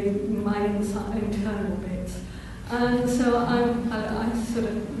internal bits. And so I sort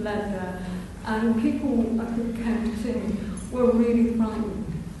of led there, and people who came to see me were really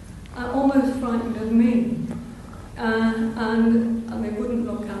frightened, almost frightened of me, and they wouldn't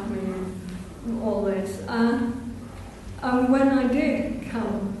look at me and all this. And when I did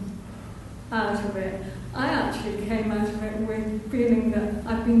come out of it, I actually came out of it with feeling that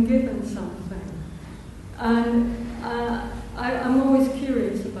I'd been given something. And I'm always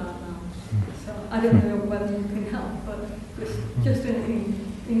curious about that. So I don't know whether you can help, but just an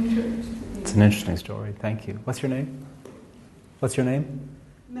interest. It's an interesting story. Thank you. What's your name? What's your name?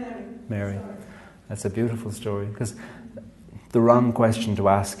 Mary. Mary. Sorry. That's a beautiful story, because the wrong question to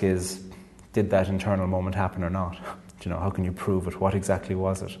ask is, did that internal moment happen or not? How can you prove it? What exactly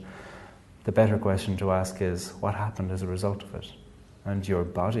was it? The better question to ask is, what happened as a result of it? And your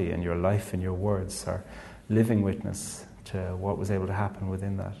body and your life and your words are living witness to what was able to happen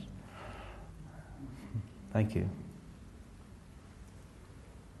within that. Thank you.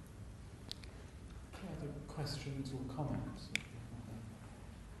 Other questions or comments?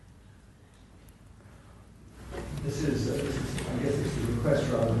 This is, I guess this is a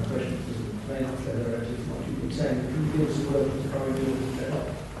request rather than a question, because it may not say directly what you've been saying. Can you give us a word from Corrie Miller to help?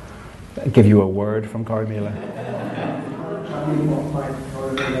 Give you a word from Corrie Miller. What might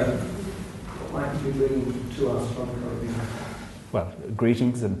Corrie Miller, what might you bring to us from Corrie Miller? Well,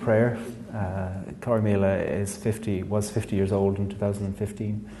 greetings and prayer. Corrie Miller was 50 years old in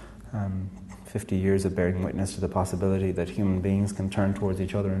 2015. 50 years of bearing witness to the possibility that human beings can turn towards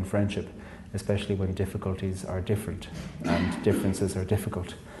each other in friendship, especially when difficulties are different and differences are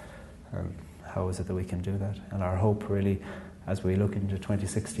difficult. How is it that we can do that? And our hope really, as we look into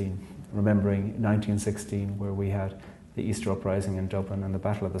 2016, remembering 1916, where we had the Easter Uprising in Dublin and the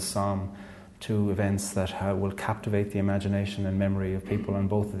Battle of the Somme, two events that will captivate the imagination and memory of people on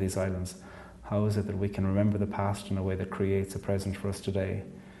both of these islands. How is it that we can remember the past in a way that creates a present for us today,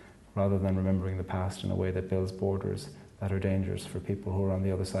 rather than remembering the past in a way that builds borders that are dangerous for people who are on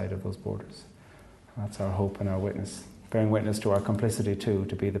the other side of those borders? That's our hope and our witness. Bearing witness to our complicity too,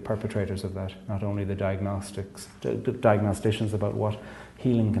 to be the perpetrators of that, not only the diagnosticians about what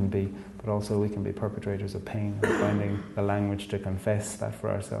healing can be, but also we can be perpetrators of pain and finding the language to confess that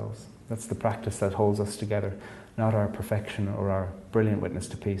for ourselves. That's the practice that holds us together, not our perfection or our brilliant witness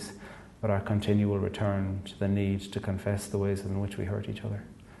to peace, but our continual return to the need to confess the ways in which we hurt each other.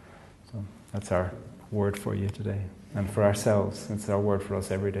 So that's our word for you today. And for ourselves, it's our word for us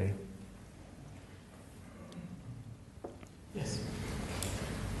every day. Yes.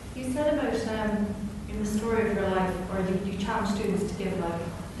 You said about in the story of your life, or you challenge students to give in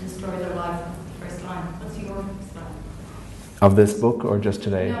the story of their life, the first line. What's your first line? Of this book, or just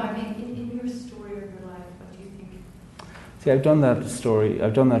today? No, I mean in your story of your life, what do you think? See, I've done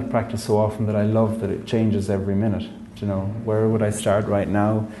that practice so often that I love that it changes every minute. Where would I start right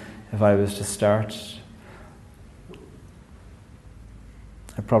now? If I was to start,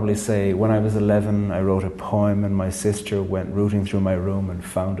 I'd probably say, when I was 11, I wrote a poem and my sister went rooting through my room and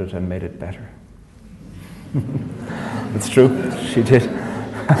found it and made it better. It's true, she did.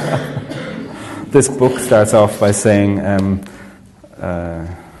 This book starts off by saying,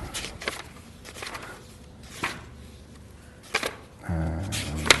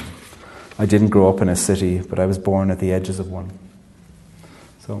 I didn't grow up in a city, but I was born at the edges of one.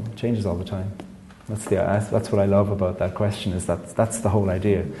 So it changes all the time. That's what I love about that question, is that's the whole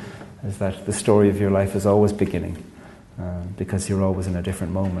idea, is that the story of your life is always beginning, because you're always in a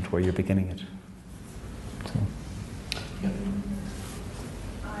different moment where you're beginning it. So.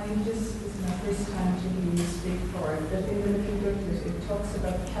 This is my first time to hear you speak for it, but in the little booklet it talks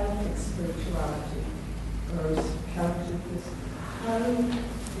about Celtic spirituality, or Celtic. How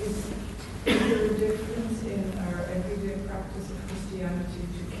is there a difference in our everyday practice of Christianity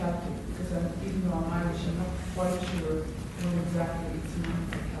to Celtic? Because even though I'm Irish, I'm not quite sure what exactly it's meant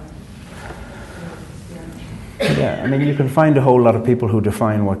for Celtic Christianity. Yeah, I mean, you can find a whole lot of people who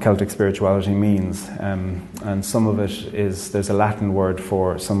define what Celtic spirituality means, and some of it is, there's a Latin word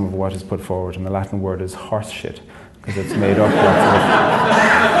for some of what is put forward, and the Latin word is horse shit, because it's made up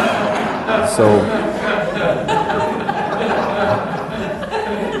So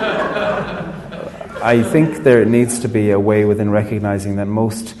I think there needs to be a way within recognizing that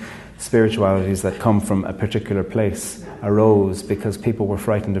most spiritualities that come from a particular place arose because people were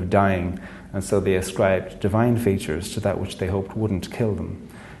frightened of dying, and so they ascribed divine features to that which they hoped wouldn't kill them.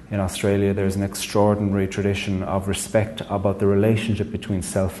 In Australia, there's an extraordinary tradition of respect about the relationship between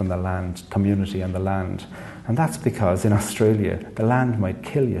self and the land, community and the land. And that's because in Australia, the land might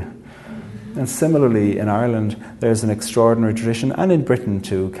kill you. And similarly, in Ireland, there's an extraordinary tradition, and in Britain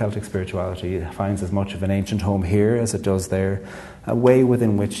too, Celtic spirituality finds as much of an ancient home here as it does there, a way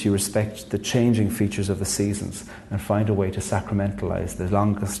within which you respect the changing features of the seasons and find a way to sacramentalize the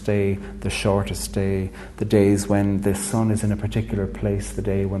longest day, the shortest day, the days when the sun is in a particular place, the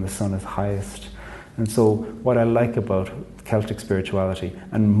day when the sun is highest. And so what I like about Celtic spirituality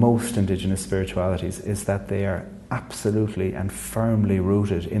and most indigenous spiritualities is that they are absolutely and firmly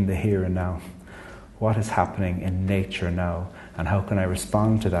rooted in the here and now. What is happening in nature now, and how can I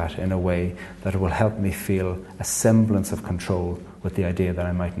respond to that in a way that will help me feel a semblance of control with the idea that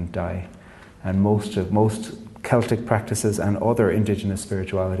I mightn't die. And most Celtic practices and other indigenous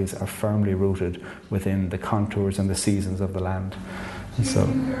spiritualities are firmly rooted within the contours and the seasons of the land. And so,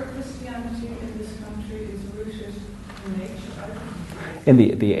 Christianity in this country is rooted in nature? in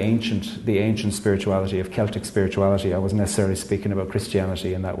the ancient spirituality of Celtic spirituality, I wasn't necessarily speaking about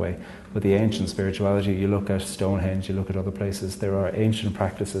Christianity in that way, but the ancient spirituality, you look at Stonehenge, you look at other places, there are ancient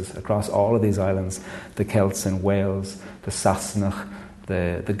practices across all of these islands, the Celts in Wales, the Sassenach,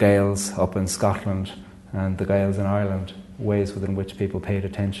 the Gaels up in Scotland, and the Gaels in Ireland, ways within which people paid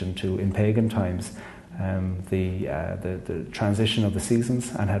attention to, in pagan times, the transition of the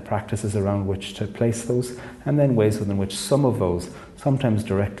seasons, and had practices around which to place those, and then ways within which some of those, sometimes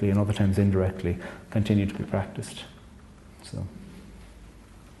directly and other times indirectly, continue to be practiced. So,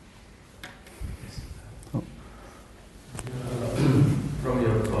 from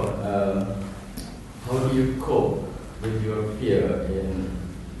your thought, how do you cope with your fear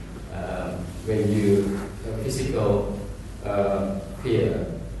when you physical fear?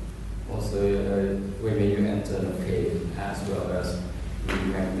 Also, when you enter the faith, as well as you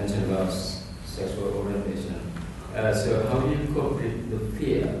mentioned about sexual orientation. So, how do you cope with the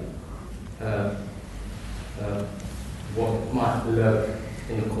fear? What might lurk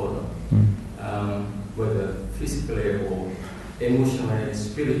in the corner, whether physically or emotionally,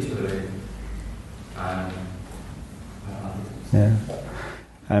 spiritually, and yeah.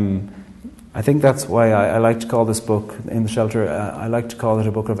 I think that's why I like to call this book, In the Shelter, I like to call it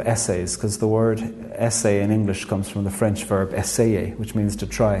a book of essays, because the word essay in English comes from the French verb essayer, which means to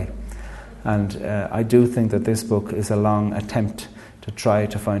try. And I do think that this book is a long attempt to try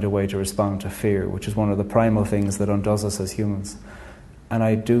to find a way to respond to fear, which is one of the primal things that undoes us as humans. And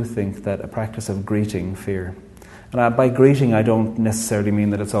I do think that a practice of greeting fear, and by greeting I don't necessarily mean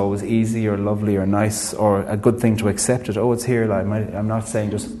that it's always easy or lovely or nice or a good thing to accept it. Oh, it's here, I'm not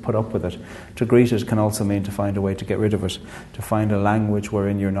saying just put up with it. To greet it can also mean to find a way to get rid of it, to find a language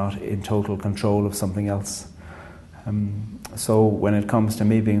wherein you're not in total control of something else. So when it comes to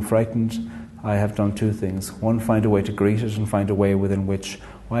me being frightened, I have done two things. One, find a way to greet it and find a way within which,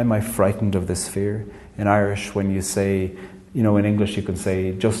 why am I frightened of this fear? In Irish, when you say, in English you can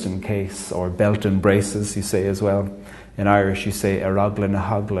say just in case, or belt and braces, you say as well. In Irish you say aragla na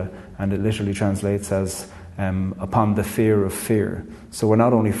hagla, and it literally translates as upon the fear of fear. So we're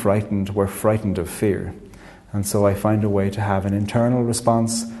not only frightened, we're frightened of fear. And so I find a way to have an internal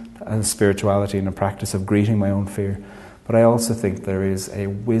response, a spirituality and a practice of greeting my own fear. But I also think there is a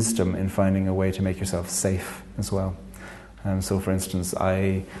wisdom in finding a way to make yourself safe as well. So for instance,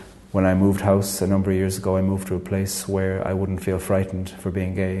 when I moved house a number of years ago, I moved to a place where I wouldn't feel frightened for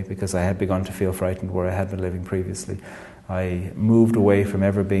being gay, because I had begun to feel frightened where I had been living previously. I moved away from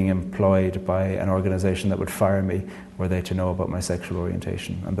ever being employed by an organisation that would fire me were they to know about my sexual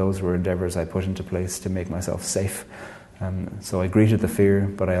orientation. And those were endeavours I put into place to make myself safe. So I greeted the fear,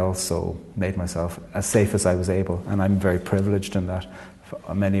 but I also made myself as safe as I was able. And I'm very privileged in that.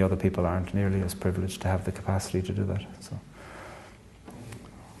 Many other people aren't nearly as privileged to have the capacity to do that. So.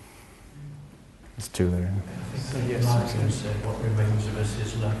 There's two there. So yes, Larkin said what remains of us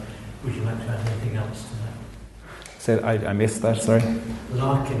is love. Would you like to add anything else to that? I missed that, sorry.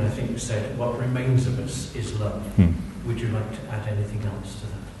 Larkin, I think, said what remains of us is love. Would you like to add anything else to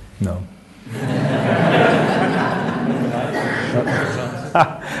that? No.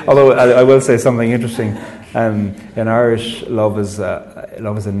 Although I will say something interesting. In Irish, love is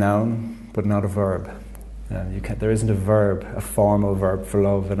a noun, but not a verb. There isn't a verb, a formal verb for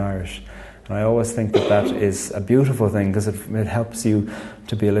love in Irish. And I always think that is a beautiful thing, because it helps you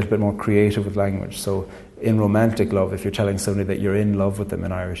to be a little bit more creative with language. So in romantic love, if you're telling somebody that you're in love with them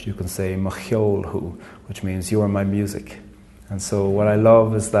in Irish, you can say Machiolhu, which means you are my music. And so what I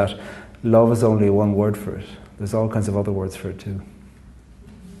love is that love is only one word for it. There's all kinds of other words for it too.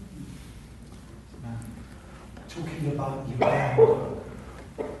 Talking about Uganda.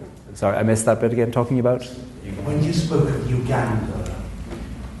 Sorry, I missed that bit again. Talking about? When you spoke of Uganda,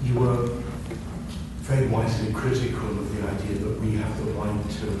 you were very wisely critical of the idea that we have the right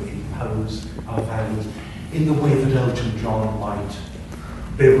to impose our values in the way that Elton John might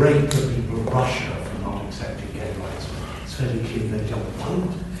berate the people of Russia for not accepting gay rights. It's fairly clear they don't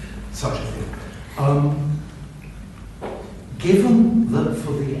want such a thing. Given that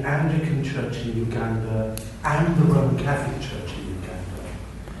for the Anglican Church in Uganda and the Roman Catholic Church in Uganda,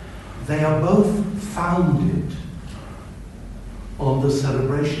 they are both founded on the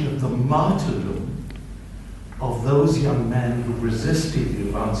celebration of the martyrdom of those young men who resisted the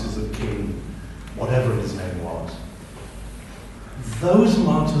advances of King, whatever his name was. Those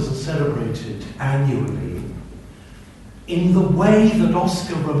martyrs are celebrated annually in the way that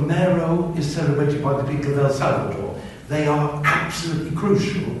Oscar Romero is celebrated by the people of El Salvador. They are absolutely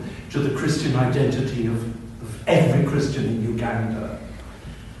crucial to the Christian identity of every Christian in Uganda.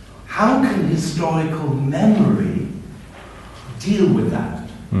 How can historical memory deal with that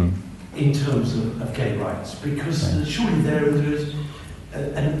in terms of gay rights? Because surely there is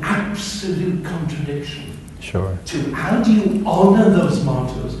an absolute contradiction. Sure. To how do you honour those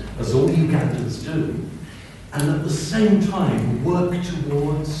martyrs, as all Ugandans do, and at the same time work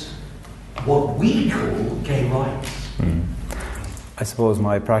towards what we call gay rights? I suppose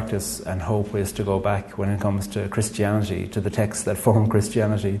my practice and hope is to go back, when it comes to Christianity, to the texts that form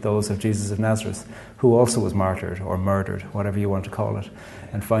Christianity, those of Jesus of Nazareth, who also was martyred or murdered, whatever you want to call it,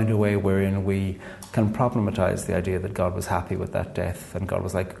 and find a way wherein we can problematize the idea that God was happy with that death, and God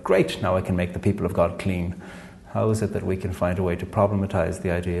was like, great, now I can make the people of God clean. How is it that we can find a way to problematize the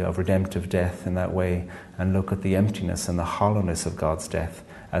idea of redemptive death in that way, and look at the emptiness and the hollowness of God's death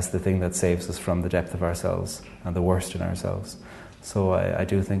as the thing that saves us from the depth of ourselves and the worst in ourselves? So I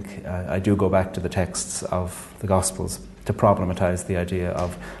do think, I do go back to the texts of the Gospels to problematize the idea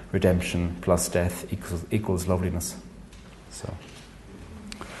of redemption plus death equals loveliness. So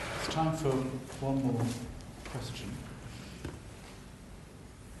it's time for one more question.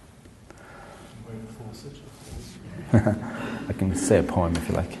 I can say a poem if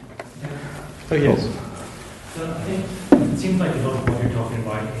you like. Oh yes. So I think it seems like a lot of what you're talking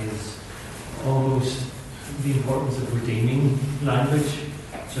about is almost the importance of redeeming language,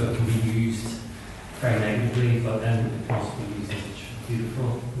 so it can be used very negatively, but then it can also be used in such a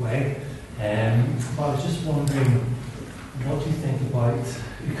beautiful way. But I was just wondering, what do you think about,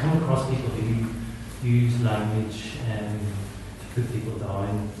 you come across people who use language to put people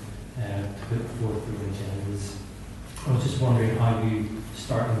down, to put forth their agendas. I was just wondering how you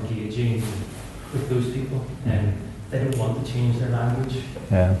start engaging with those people, and they don't want to change their language.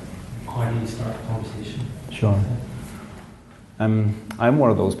 Yeah. How do you start a conversation? Sure. I'm one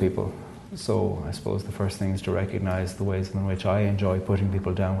of those people. So I suppose the first thing is to recognize the ways in which I enjoy putting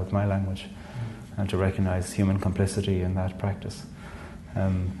people down with my language, and to recognize human complicity in that practice.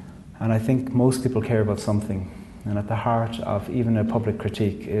 And I think most people care about something, and at the heart of even a public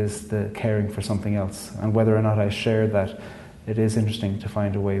critique is the caring for something else. And whether or not I share that, it is interesting to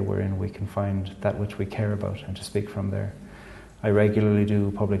find a way wherein we can find that which we care about and to speak from there. I regularly do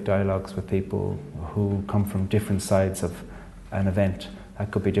public dialogues with people who come from different sides of an event.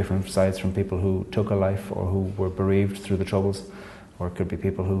 That could be different sides from people who took a life or who were bereaved through the Troubles, or it could be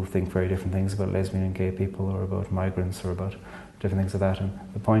people who think very different things about lesbian and gay people, or about migrants, or about different things like that. And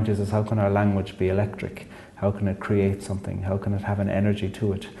the point is how can our language be electric? How can it create something? How can it have an energy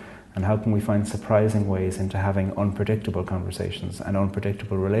to it? And how can we find surprising ways into having unpredictable conversations and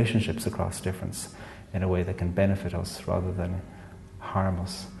unpredictable relationships across difference in a way that can benefit us rather than harm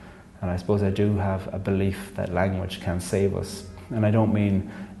us? And I suppose I do have a belief that language can save us. And I don't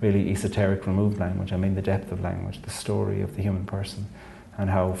mean really esoteric, removed language. I mean the depth of language, the story of the human person, and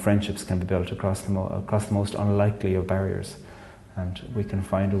how friendships can be built across the most unlikely of barriers. And we can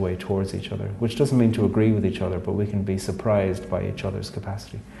find a way towards each other, which doesn't mean to agree with each other, but we can be surprised by each other's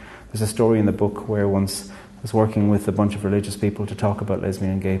capacity. There's a story in the book where once I was working with a bunch of religious people to talk about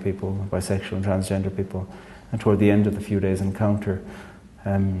lesbian and gay people, bisexual and transgender people, and toward the end of the few days encounter,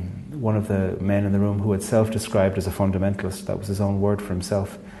 one of the men in the room who had self-described as a fundamentalist, that was his own word for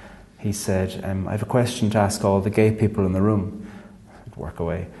himself, he said, I have a question to ask all the gay people in the room. I'd work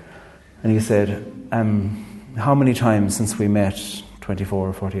away. And he said, how many times since we met 24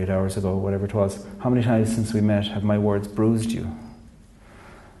 or 48 hours ago, whatever it was, how many times since we met have my words bruised you?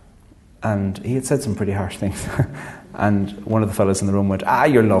 And he had said some pretty harsh things. And one of the fellows in the room went,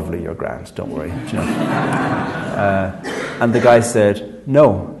 you're lovely, you're grand, don't worry. You know? And the guy said,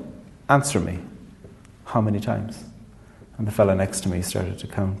 no, answer me. How many times? And the fellow next to me started to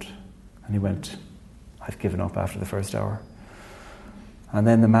count. And he went, I've given up after the first hour. And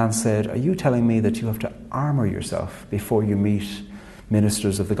then the man said, are you telling me that you have to armour yourself before you meet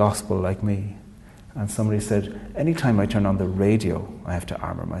ministers of the gospel like me? And somebody said, anytime I turn on the radio, I have to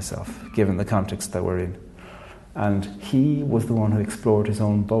armour myself, given the context that we're in. And he was the one who explored his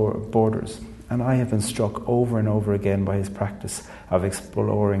own borders. And I have been struck over and over again by his practice of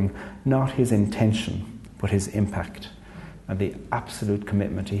exploring not his intention, but his impact. And the absolute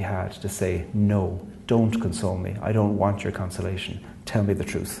commitment he had to say, no, don't console me. I don't want your consolation. Tell me the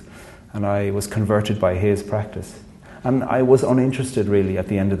truth. And I was converted by his practice. And I was uninterested, really, at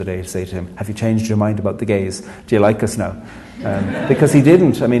the end of the day, to say to him, have you changed your mind about the gays? Do you like us now? Because he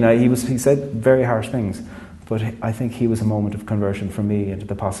didn't. I mean, he said very harsh things. But I think he was a moment of conversion for me into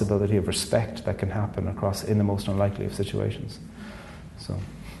the possibility of respect that can happen across in the most unlikely of situations. So,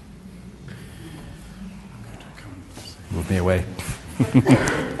 move me away.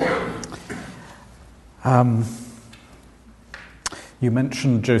 You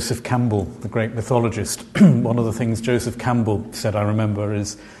mentioned Joseph Campbell, the great mythologist. One of the things Joseph Campbell said, I remember,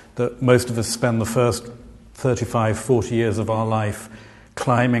 is that most of us spend the first 35, 40 years of our life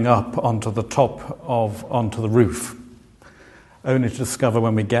climbing up onto the roof, only to discover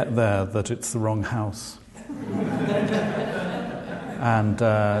when we get there that it's the wrong house. And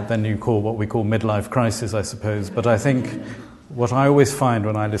then you call what we call midlife crisis, I suppose. But I think what I always find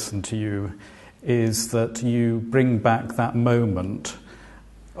when I listen to you is that you bring back that moment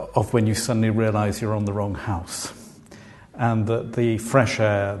of when you suddenly realise you're on the wrong house, and that the fresh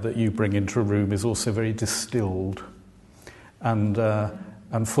air that you bring into a room is also very distilled and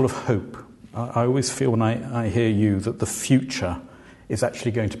full of hope. I always feel when I hear you that the future is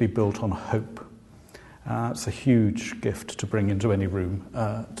actually going to be built on hope. It's a huge gift to bring into any room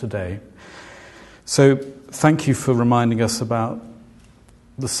today. So thank you for reminding us about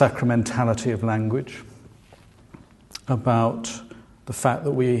the sacramentality of language, about the fact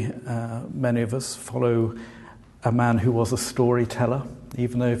that we, many of us, follow a man who was a storyteller,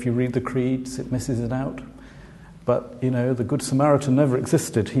 even though if you read the creeds it misses it out. But, you know, the Good Samaritan never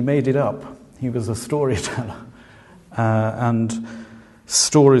existed. He made it up. He was a storyteller. And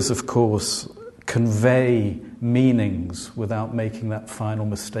stories, of course, convey meanings without making that final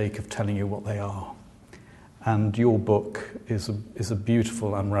mistake of telling you what they are. And your book is a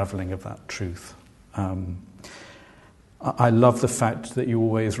beautiful unravelling of that truth. I love the fact that you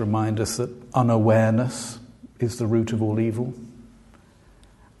always remind us that unawareness is the root of all evil.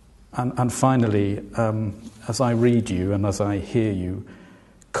 And finally, as I read you and as I hear you,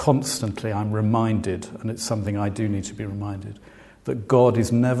 constantly I'm reminded, and it's something I do need to be reminded, that God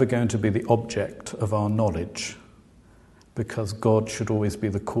is never going to be the object of our knowledge, because God should always be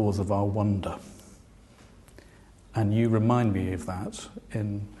the cause of our wonder. And you remind me of that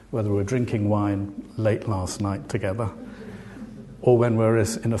in whether we're drinking wine late last night together or when we're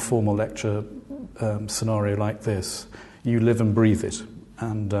in a formal lecture scenario like this. You live and breathe it.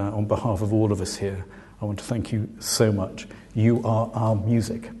 And on behalf of all of us here, I want to thank you so much. You are our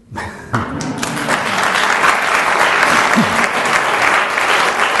music.